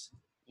matchups.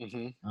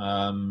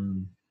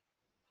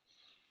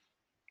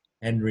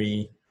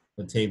 Henry,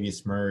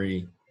 Latavius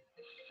Murray,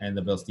 and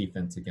the Bills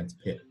defense against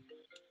Pitt.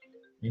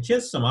 I mean, she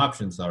has some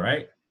options, though,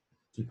 right?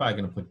 She's probably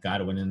going to put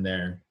Godwin in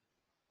there.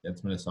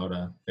 That's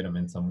Minnesota. Fit him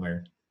in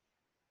somewhere.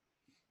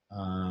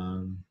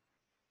 I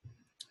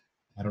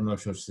don't know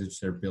if she'll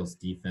switch their Bills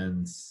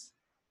defense.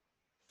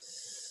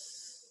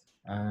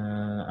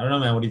 I don't know,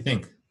 man. What do you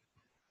think?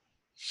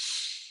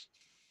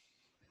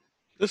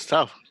 this is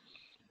tough.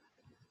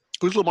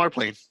 Who's Lamar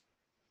playing?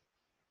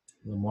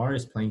 Lamar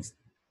is playing.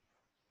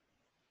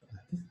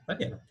 I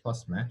get a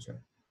plus matchup.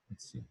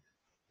 Let's see.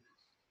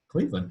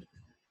 Cleveland.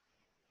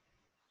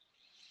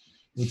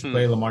 Would you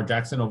play Lamar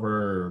Jackson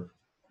over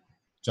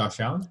Josh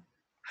Allen?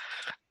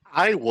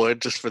 I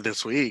would just for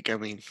this week. I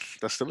mean,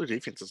 the Steelers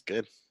defense is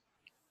good.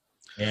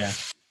 Yeah.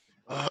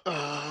 I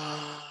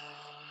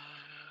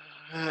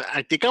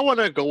think I want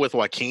to go with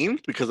Joaquin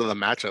because of the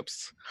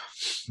matchups.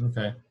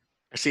 Okay.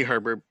 I see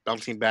Herbert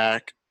bouncing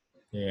back.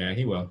 Yeah,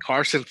 he will.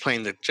 Carson's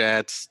playing the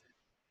Jets.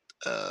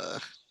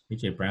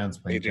 AJ Brown's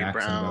playing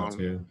Jacksonville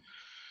too.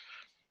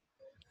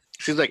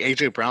 Seems like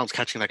AJ Brown's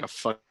catching like a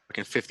fucking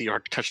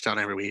 50-yard touchdown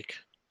every week.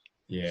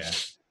 Yeah.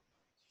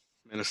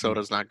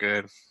 Minnesota's not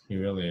good. He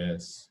really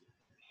is.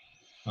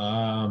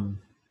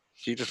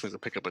 He just needs to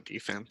pick up a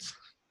defense.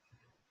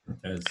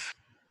 Because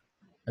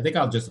I think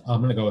I'm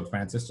gonna go with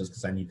Francis just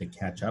because I need to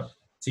catch up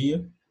to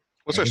you.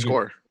 What's our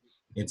score?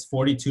 It's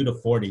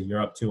 42-40.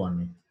 You're up 2 on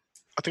me.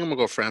 I think I'm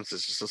gonna go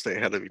Francis just to stay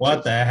ahead of you.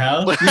 What the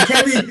hell? You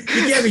can't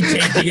be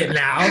changing it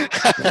now.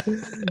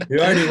 You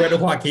already went to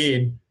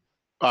Joaquin.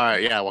 All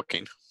right, yeah,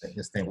 Joaquin.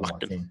 Just stay with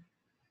Joaquin.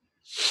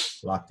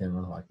 Locked in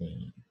with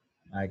Joaquin.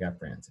 I got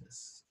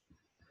Francis.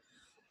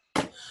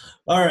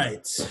 All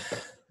right.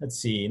 Let's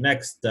see.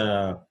 Next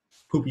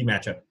poopy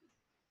matchup.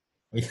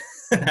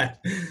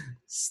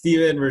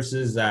 Steven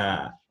versus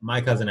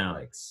my cousin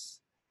Alex.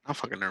 I'm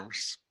fucking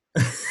nervous.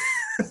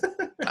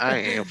 I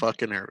am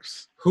fucking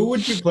nervous. Who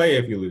would you play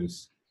if you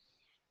lose?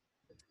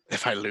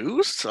 If I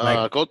lose?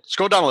 Go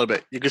scroll down a little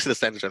bit. You can see the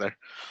standings right there.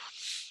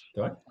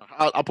 Do I?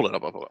 I'll pull it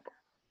up.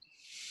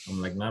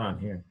 I'm like, not on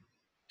here.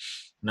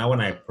 Not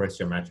when I press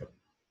your matchup.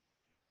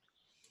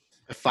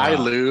 If I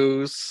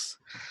lose,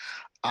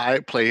 I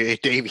play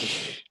Davey.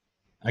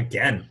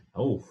 Again.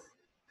 Oh.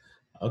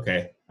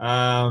 Okay.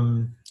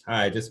 All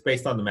right. Just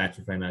based on the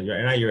matchup right now, you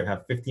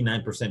have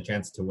 59%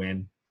 chance to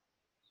win.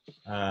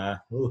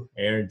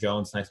 Aaron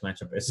Jones, nice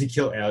matchup.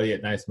 Ezekiel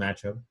Elliott, nice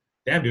matchup.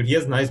 Damn, dude, he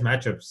has nice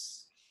matchups.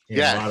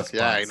 A lot of spots.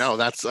 Yeah, I know.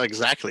 That's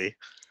exactly.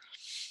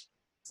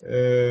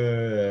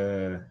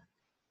 You'll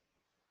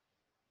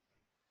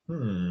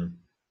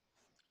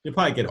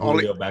probably get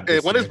Julio back.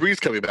 When is Breeze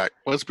coming back?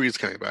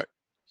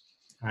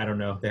 I don't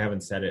know. They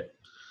haven't said it.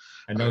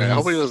 I know. Okay, I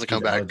hope he doesn't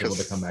come back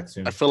because to come back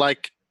soon. I feel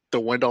like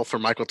the window for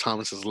Michael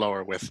Thomas is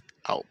lower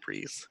without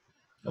Breeze.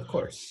 Of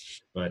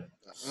course, but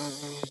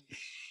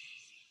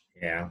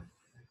yeah.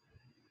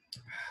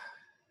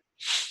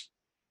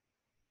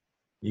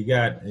 You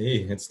got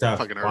it's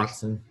tough.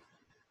 Watson.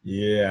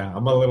 Yeah,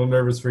 I'm a little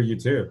nervous for you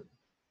too.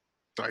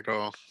 Do I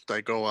go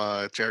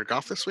Jared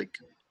Goff this week?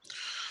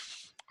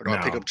 Or do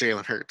I pick up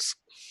Jalen Hurts?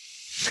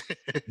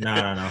 No.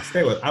 I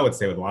would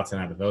stay with Watson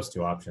out of those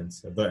two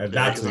options. If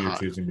that's who you're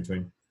choosing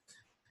between.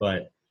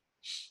 But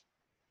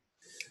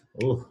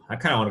I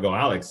kind of want to go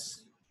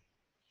Alex.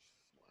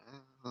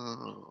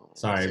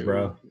 Sorry,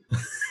 bro.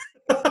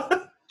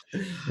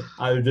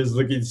 I'm just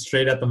looking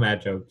straight at the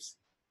matchups.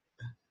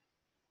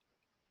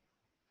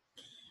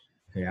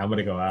 Yeah, I'm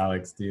gonna go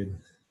Alex, dude.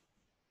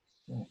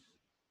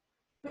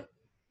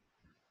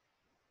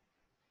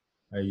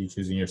 Are you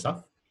choosing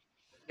yourself?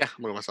 Yeah,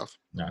 I'm going myself.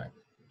 All right.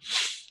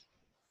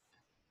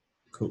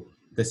 Cool.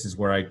 This is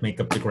where I make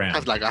up the ground.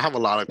 I have a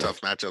lot of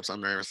tough matchups.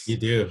 I'm nervous. You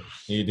do,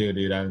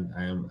 dude.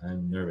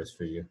 I'm nervous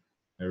for you.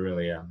 I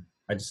really am.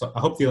 I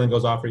hope Thielen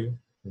goes off for you.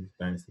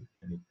 Dynasty.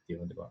 I need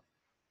Thielen to go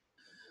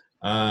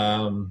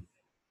off.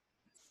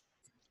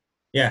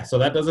 Yeah. So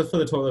that does it for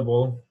the toilet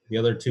bowl. The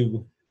other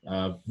two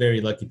very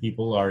lucky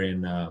people are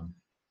in are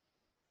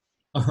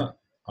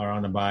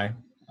on a bye.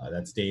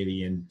 That's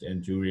Davey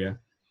and Julia.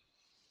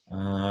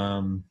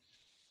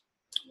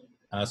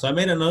 So I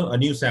made a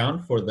new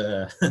sound for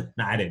the.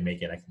 No, I didn't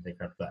make it. I can take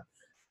credit for that.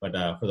 But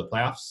for the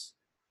playoffs,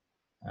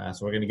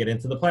 so we're gonna get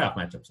into the playoff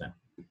matchups now.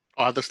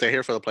 I'll have to stay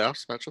here for the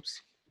playoffs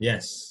matchups.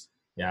 Yes.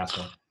 Yeah.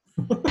 So.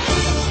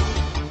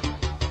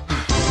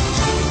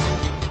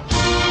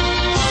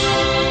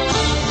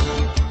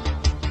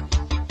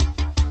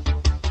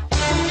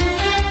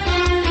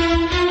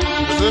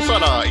 this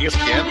on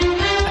ESPN?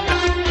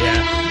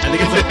 Yeah, I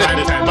think it's a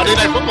prime time. Monday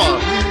Night Football.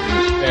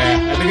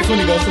 Yeah, I think it's when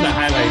he goes to the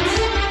highlights.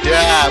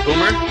 Yeah,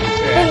 Boomer.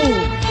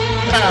 Yeah.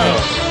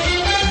 Oh,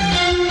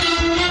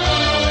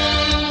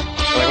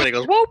 Oh, like when he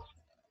goes, whoop.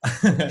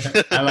 man.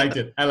 I liked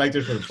it. I liked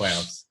it for the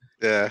playoffs.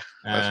 Yeah.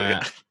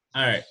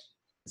 All right.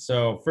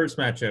 So first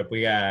matchup,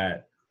 we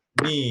got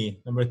me,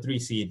 number 3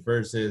 seed,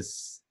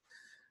 versus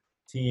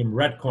Team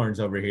Redcorns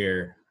over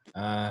here.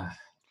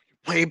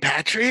 Wait,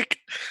 Patrick.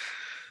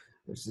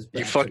 Versus You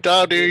Patrick. fucked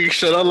up, dude. You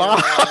should have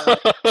lost.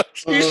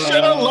 You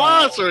should have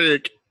lost,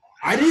 Rick.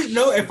 I didn't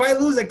know if I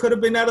lose, I could have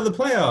been out of the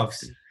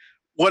playoffs.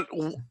 What?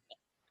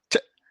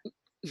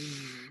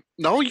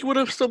 No, you would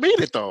have still made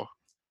it though.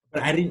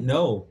 But I didn't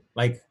know,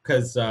 like,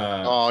 because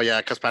Oh yeah,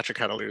 because Patrick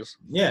had to lose.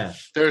 yeah,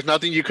 There's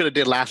nothing you could have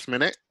did last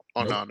minute.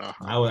 Oh Nope. no.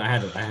 I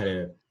had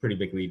a pretty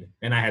big lead,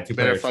 and I had 2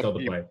 Better players still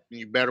to play.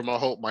 You better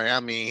hope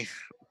Miami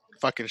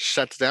fucking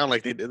shuts down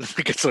like they did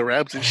against the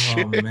Rams and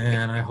shit. Oh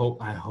man, I hope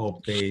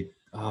they.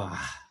 I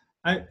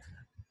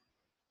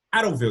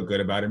don't feel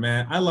good about it,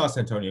 man. I lost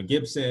Antonio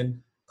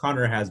Gibson.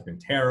 Connor has been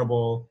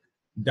terrible.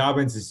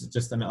 Dobbins is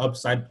just an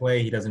upside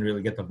play. He doesn't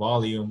really get the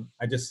volume.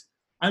 I'm just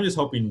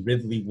hoping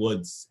Ridley,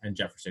 Woods, and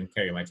Jefferson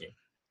carry my team.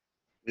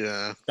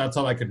 Yeah. That's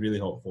all I could really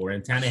hope for.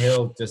 And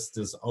Tannehill just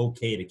is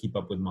okay to keep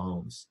up with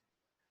Mahomes.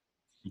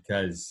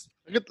 Because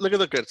Look at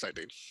the good side,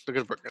 dude. Look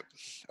at the good.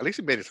 At least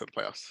he made it to the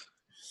playoffs.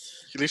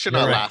 At least you're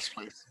You're not right. last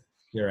place.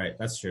 you're right.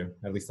 That's true.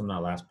 At least I'm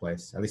not last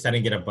place. At least I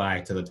didn't get a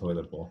bye to the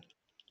toilet bowl.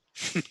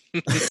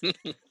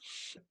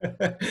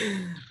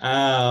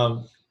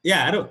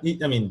 Yeah, I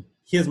mean,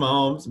 here's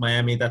Mahomes,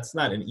 Miami. That's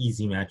not an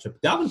easy matchup.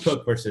 Dalvin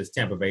Cook versus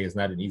Tampa Bay is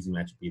not an easy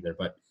matchup either,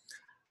 but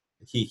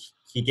he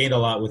gained a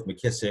lot with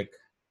McKissick.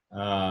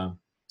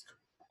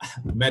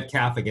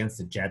 Metcalf against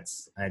the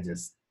Jets.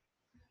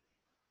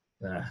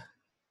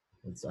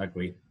 It's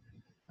ugly.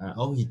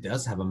 He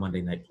does have a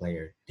Monday night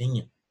player. Dang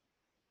it.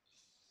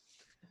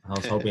 I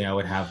was hoping I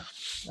would have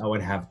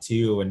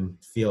 2 and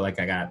feel like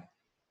I got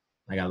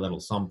a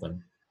little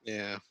something.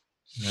 Yeah.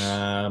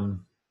 I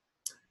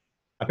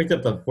picked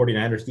up the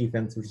 49ers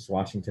defense versus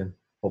Washington,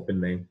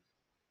 hoping they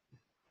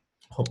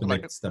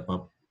step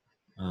up.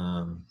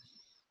 I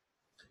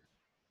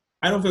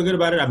don't feel good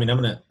about it. I mean,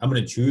 I'm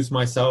gonna choose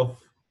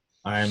myself.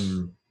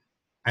 I'm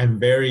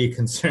very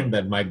concerned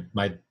that my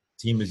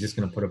team is just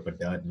gonna put up a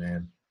dud,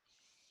 man.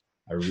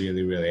 I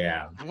really, really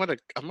am. I'm gonna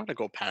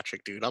go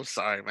Patrick, dude. I'm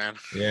sorry, man.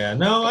 Yeah,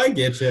 no, I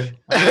get you.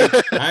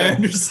 I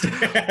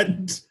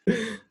understand.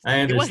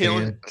 I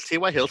understand.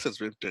 T.Y. Hilton's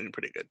been doing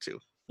pretty good too.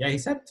 Yeah,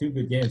 he's had 2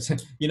 good games.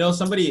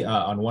 Somebody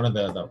on one of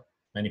the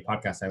many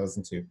podcasts I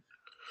listened to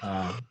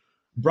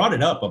brought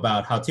it up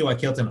about how T.Y.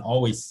 Hilton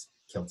always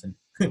kills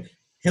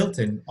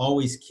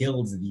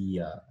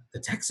the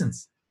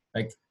Texans.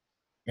 Like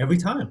every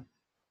time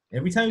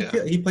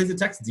he plays the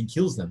Texans, he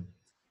kills them.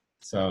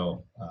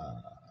 So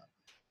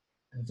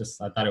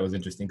I thought it was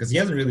interesting because he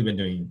hasn't really been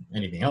doing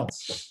anything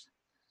else.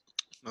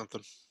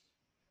 Nothing.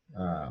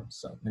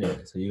 So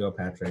anyway, so you go,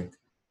 Patrick.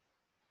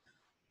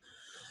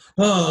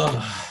 Oh,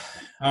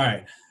 all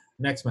right.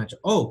 Next match.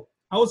 Oh,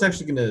 I was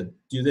actually gonna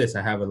do this.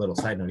 I have a little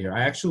side note here.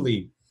 I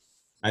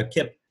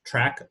kept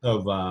track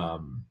of.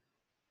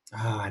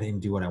 I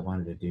didn't do what I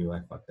wanted to do. I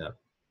fucked up.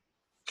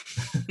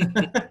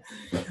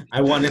 I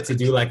wanted to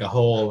do like a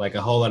whole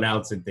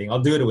announcing thing.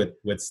 I'll do it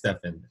with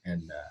Stefan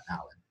and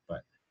Alan,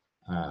 but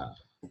I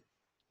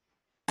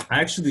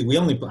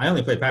only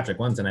played Patrick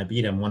once and I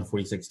beat him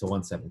 146 to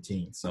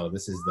 117. So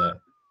this is the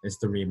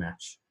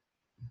rematch.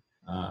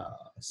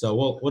 So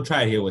we'll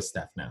try it here with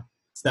Steph now.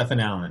 Steph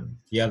and Allen,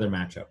 the other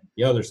matchup,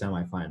 the other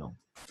semifinal.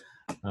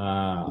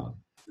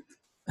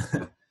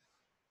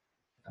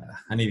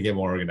 I need to get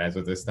more organized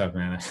with this stuff,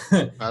 man.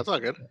 That's all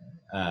good.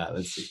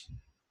 Let's see.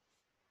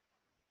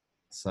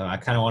 So I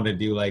kind of want to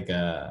do like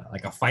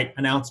a fight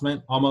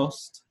announcement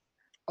almost.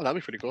 Oh, that'd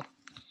be pretty cool.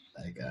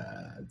 Like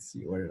let's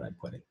see, where did I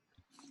put it?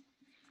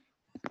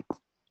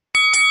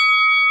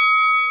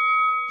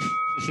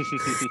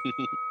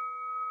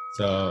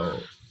 So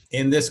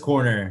in this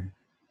corner,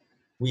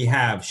 we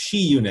have She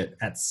Unit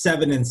at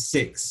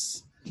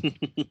 7-6. In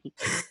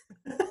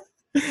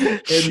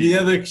the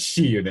other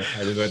She Unit,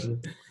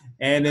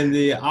 and in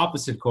the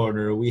opposite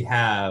corner, we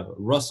have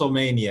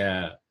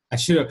WrestleMania. I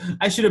should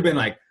have been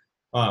like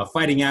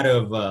fighting out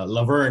of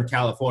Laverne,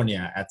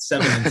 California, at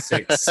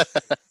 7-6.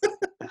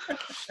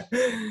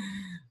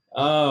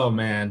 Oh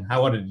man, I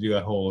wanted to do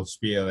a whole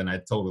spiel and I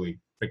totally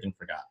freaking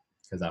forgot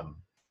because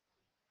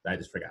I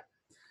just forgot.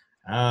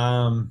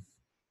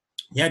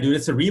 Yeah, dude,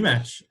 it's a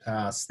rematch.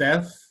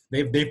 Steph,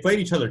 they've played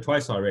each other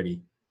twice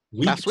already.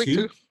 Last week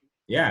too.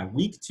 Yeah,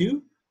 week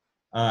 2.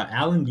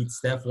 Allen beat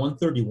Steph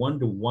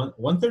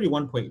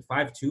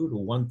 131.52 to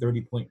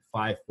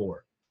 130.54.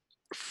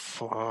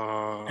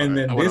 And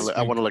then I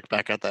want to look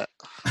back at that.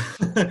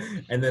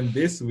 And then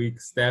this week,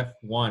 Steph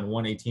won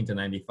 118 to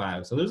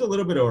 95. So there's a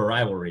little bit of a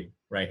rivalry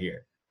right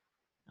here.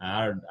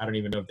 I don't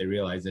even know if they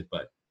realize it,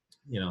 but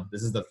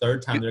this is the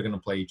third time they're going to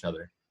play each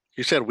other.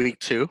 You said week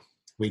 2.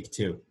 Week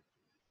 2.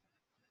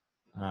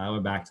 I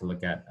went back to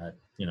look at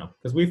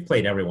because we've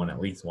played everyone at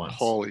least once.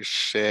 Holy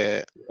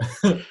shit.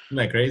 Isn't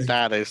that crazy?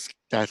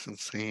 That's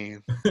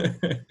insane.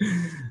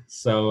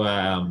 So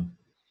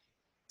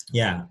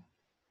yeah,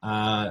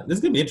 this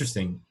is gonna be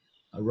interesting.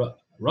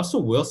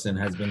 Russell Wilson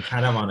has been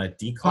kind of on a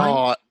decline.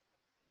 Oh,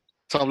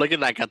 so I'm looking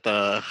like at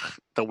the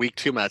week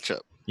 2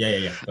 matchup.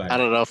 Yeah. Go ahead. I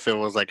don't know if it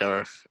was like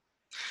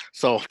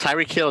so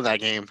Tyreek Hill in that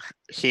game,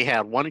 he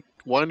had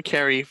one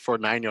carry for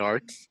 9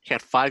 yards. He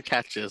had 5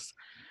 catches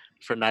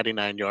for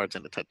 99 yards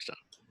and a touchdown.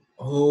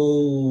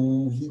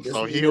 Oh,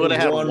 So he would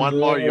have had one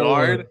more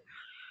yard,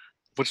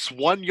 which is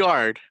 1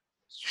 yard.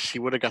 He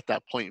would have got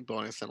that point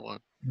bonus and won.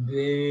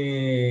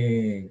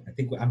 Dang.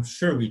 I'm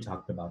sure we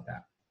talked about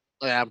that.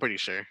 Yeah, I'm pretty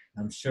sure.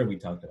 I'm sure we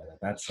talked about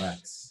that. That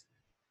sucks.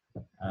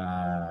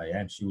 Yeah,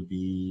 and she would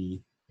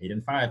be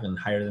 8-5 and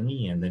higher than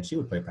me, and then she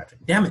would play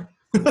Patrick. Damn it.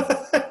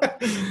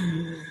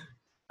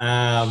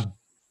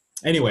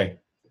 Anyway,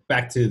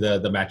 back to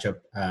the matchup.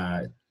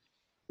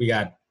 We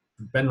got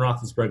Ben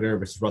Roethlisberger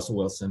versus Russell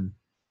Wilson.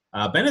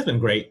 Ben has been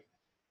great.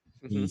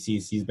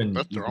 He's been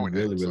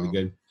really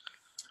good.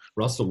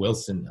 Russell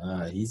Wilson,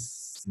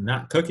 he's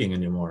not cooking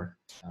anymore.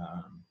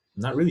 I'm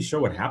not really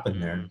sure what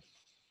happened there.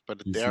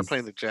 But they are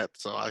playing the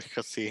Jets, so I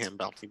could see him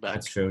bouncing back.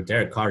 That's true.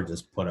 Derek Carr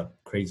just put up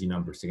crazy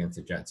numbers against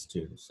the Jets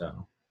too.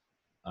 So,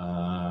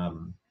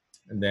 and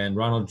then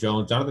Ronald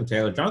Jones, Jonathan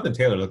Taylor. Jonathan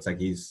Taylor looks like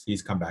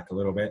he's come back a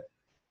little bit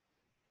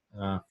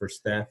for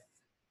Steph.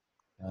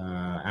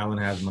 Allen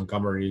has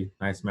Montgomery,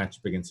 nice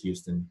matchup against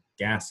Houston.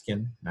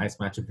 Gaskin, nice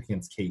matchup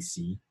against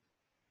KC.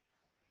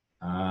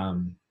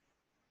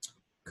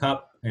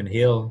 Cup and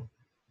Hill,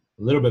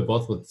 a little bit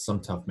both with some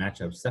tough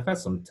matchups. Steph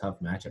has some tough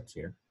matchups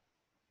here.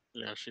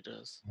 Yeah, she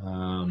does.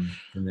 And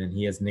then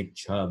he has Nick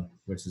Chubb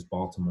versus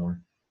Baltimore.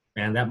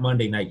 Man, that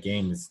Monday night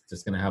game is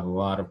just gonna have a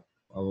lot of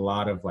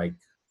like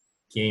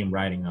game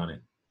writing on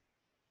it.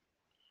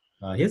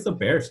 He has the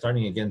Bears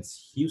starting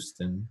against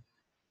Houston.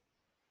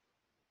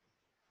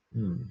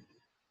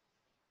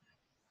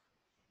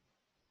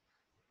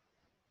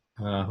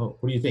 What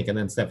do you think? And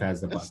then Steph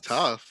has the Bucks. It's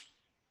tough.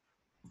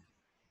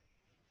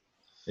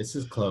 This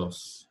is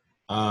close.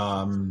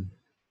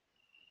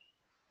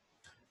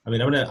 I mean,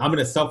 I'm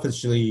gonna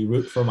selfishly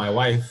root for my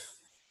wife.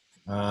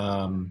 That's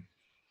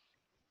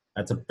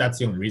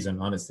the only reason,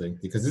 honestly,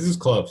 because this is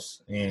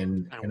close,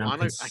 and I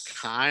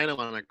kind of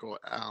want to go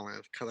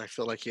Allen because I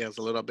feel like he has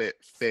a little bit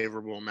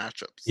favorable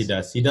matchups. He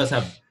does. He does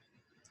have,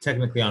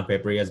 technically on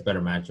paper, he has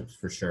better matchups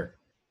for sure.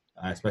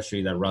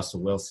 Especially that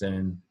Russell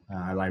Wilson.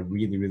 I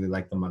really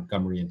like the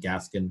Montgomery and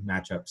Gaskin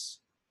matchups.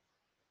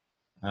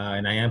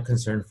 And I am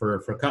concerned for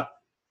Cup.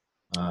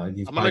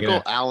 I'm gonna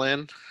go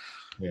Allen.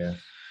 Yeah.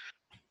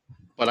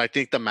 But I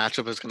think the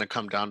matchup is going to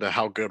come down to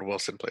how good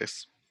Wilson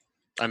plays.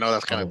 I know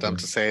that's kind of dumb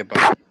to say,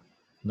 but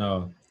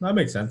no, that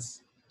makes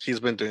sense. He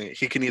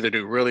can either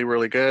do really,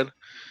 really good,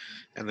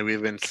 and then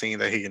we've been seeing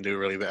that he can do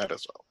really bad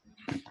as well.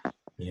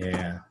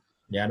 Yeah,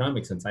 no, it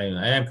makes sense. I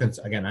am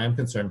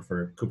concerned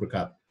for Cooper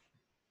Kupp.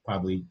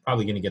 Probably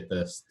going to get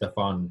the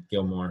Stephon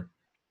Gilmore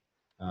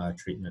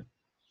treatment.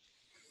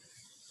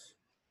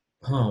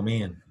 Oh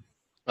man.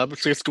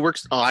 It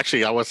works. Oh,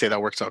 actually, I would say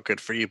that works out good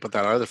for you, but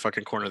that other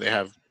fucking corner they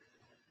have.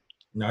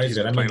 No, he's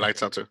good. Playing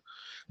lights out too.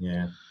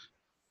 Yeah,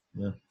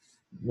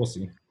 we'll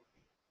see.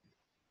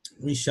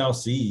 We shall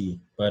see.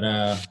 But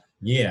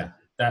yeah,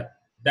 that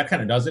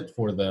kind of does it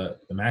for the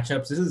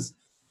matchups. It's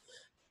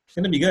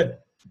going to be good.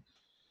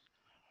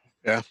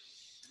 Yeah,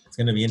 it's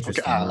going to be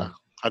interesting. Okay,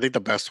 I think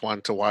the best one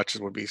to watch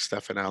would be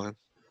Steph and Allen.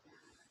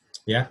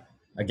 Yeah,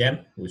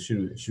 again,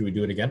 should we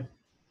do it again?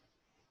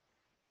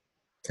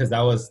 Because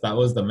that was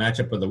the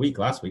matchup of the week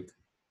last week.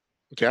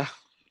 Yeah.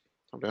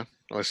 Okay.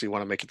 Unless you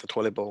want to make it the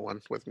toilet bowl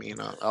one with me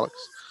and Alex.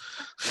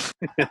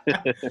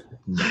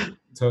 No,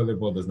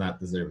 toilet bowl does not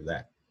deserve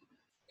that.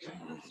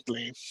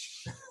 Lame.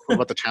 What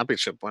about the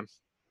championship one?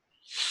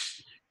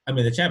 I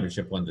mean, the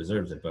championship one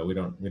deserves it, but we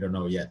don't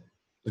know yet.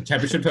 The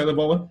championship toilet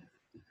bowl one?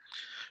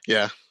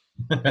 Yeah.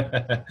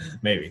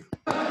 Maybe.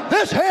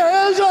 This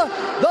is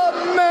the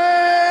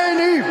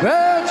main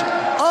event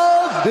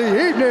of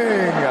the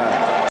evening.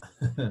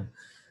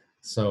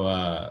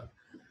 So,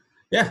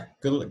 yeah,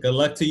 good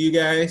luck to you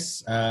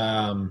guys.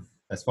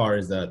 As far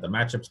as the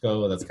matchups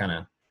go, that's kind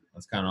of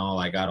all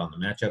I got on the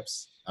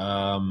matchups.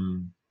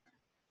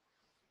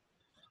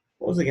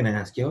 What was I going to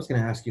ask you? I was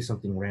going to ask you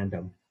something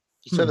random.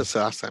 You said this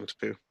last time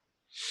too.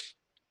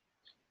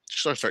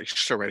 Start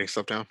writing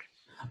stuff down.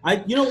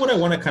 You know what I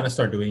want to kind of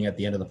start doing at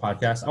the end of the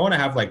podcast? I want to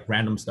have like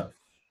random stuff,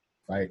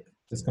 like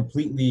just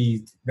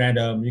completely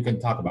random. You can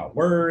talk about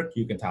work.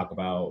 You can talk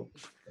about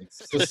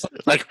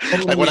like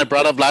when I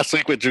brought up last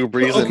week with Drew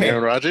Brees and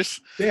Aaron Rodgers.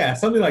 Yeah,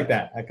 something like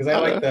that. Because I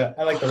like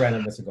the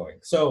randomness of going.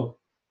 So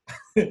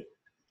I'm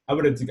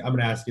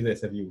gonna ask you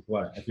this if you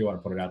want to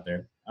put it out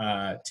there.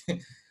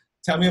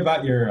 Tell me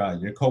about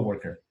your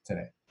coworker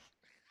today.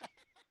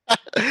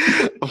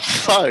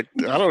 Fuck,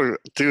 I don't,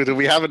 dude. Do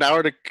we have an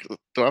hour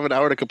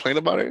to complain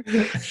about her?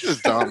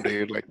 She's dumb,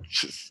 dude. Like,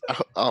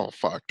 oh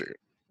fuck, dude.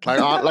 I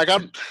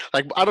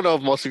don't know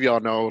if most of y'all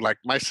know. Like,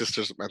 my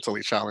sister's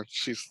mentally challenged.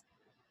 She's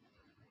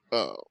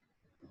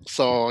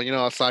So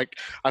it's like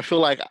I feel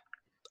like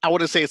I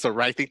wouldn't say it's the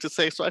right thing to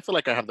say. So I feel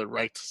like I have the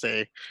right to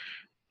say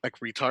like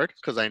retard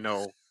because I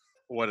know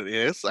what it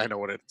is. I know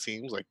what it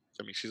seems like.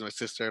 I mean, she's my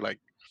sister. Like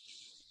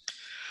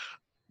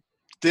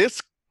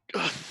this,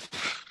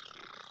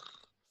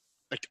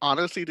 like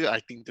honestly, dude, I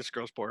think this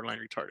girl's borderline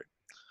retarded.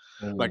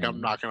 Like I'm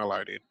not gonna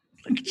lie, dude.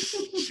 Like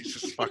she's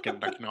just fucking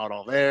like not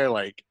all there.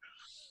 Like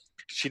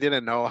she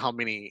didn't know how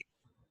many.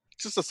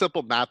 Just a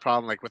simple math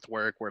problem, like with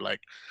work, where like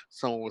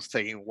someone was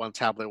taking one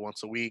tablet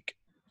once a week.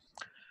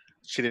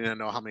 She didn't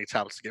know how many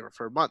tablets to give her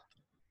for a month.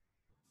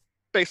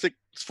 Basic,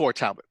 it's 4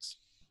 tablets,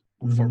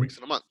 4 weeks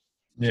in a month.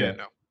 She Yeah. didn't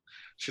know.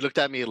 She looked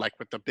at me like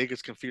with the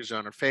biggest confusion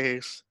on her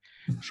face.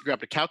 She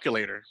grabbed a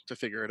calculator to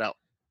figure it out.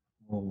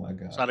 Oh my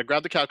god. So I had to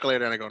grab the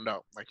calculator and I go,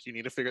 no, like you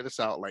need to figure this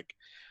out. Like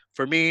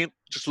for me,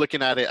 just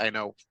looking at it, I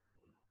know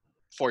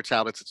 4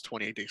 tablets, it's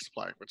 28 days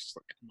supply, which is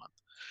like a month.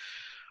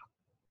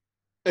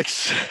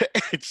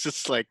 It's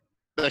just like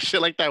that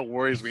shit like that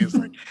worries me. It's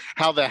like,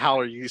 how the hell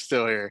are you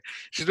still here?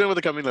 She's been with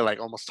the company like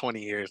almost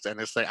 20 years, and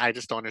it's like I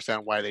just don't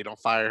understand why they don't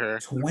fire her.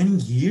 20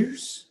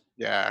 years?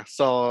 Yeah,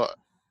 so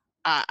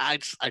I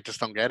just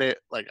don't get it.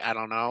 Like I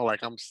don't know. Like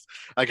I'm just,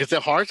 like, is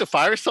it hard to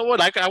fire someone?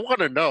 Like I want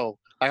to know.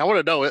 Like I want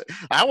to know it.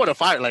 I want to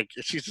fire. Like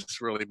she's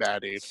just really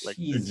bad, dude. Like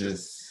it's just,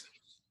 Jesus.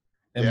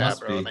 It yeah, must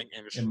bro. be. Like,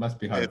 It must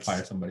be hard to it's-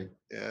 fire somebody.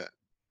 yeah,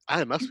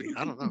 it must be.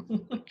 I don't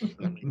know.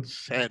 I mean,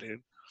 sad, dude.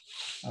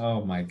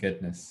 Oh my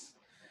goodness.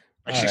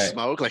 Like All she right.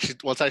 smoked. Like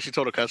one time she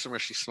told a customer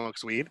she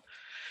smokes weed,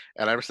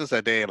 and ever since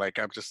that day, like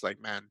I'm just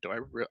like, man,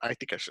 I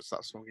think I should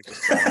stop smoking.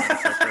 Just so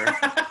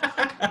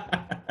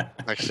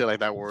like shit like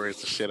that worries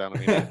the shit out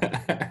of me.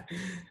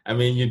 I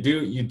mean, you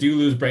do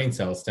lose brain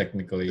cells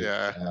technically.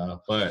 Yeah.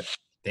 But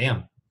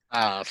damn.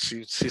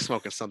 She's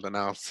smoking something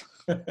else.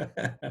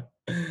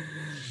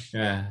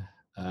 Yeah.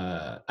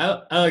 I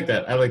like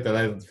that. I like that.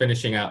 I'm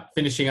finishing out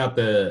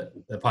the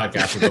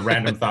podcast with a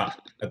random thought.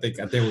 I think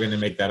we're gonna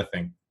make that a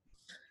thing.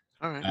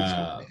 All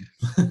right.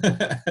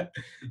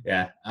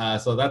 Yeah.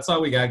 So that's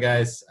all we got,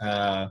 guys.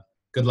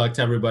 Good luck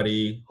to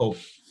everybody. Hope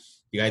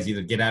you guys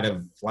either get out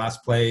of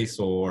last place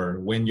or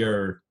win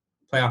your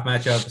playoff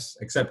matchups.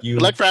 Except you.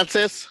 Good luck,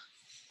 Francis.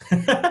 Good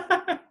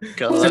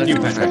Except luck, you,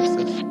 Patrick.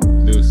 Francis.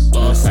 Lose,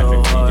 Patrick.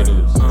 You need to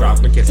lose. Drop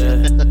the kiss.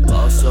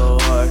 Ball so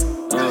hard,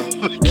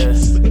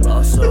 yeah.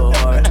 Ball so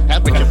hard,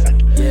 Have a kiss.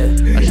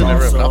 yeah. I should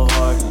never have Ball so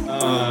dropped him.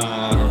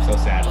 hard, I'm so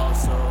sad. ball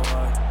so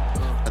hard,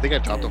 I think I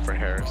dropped him for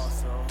Harris. ball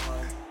so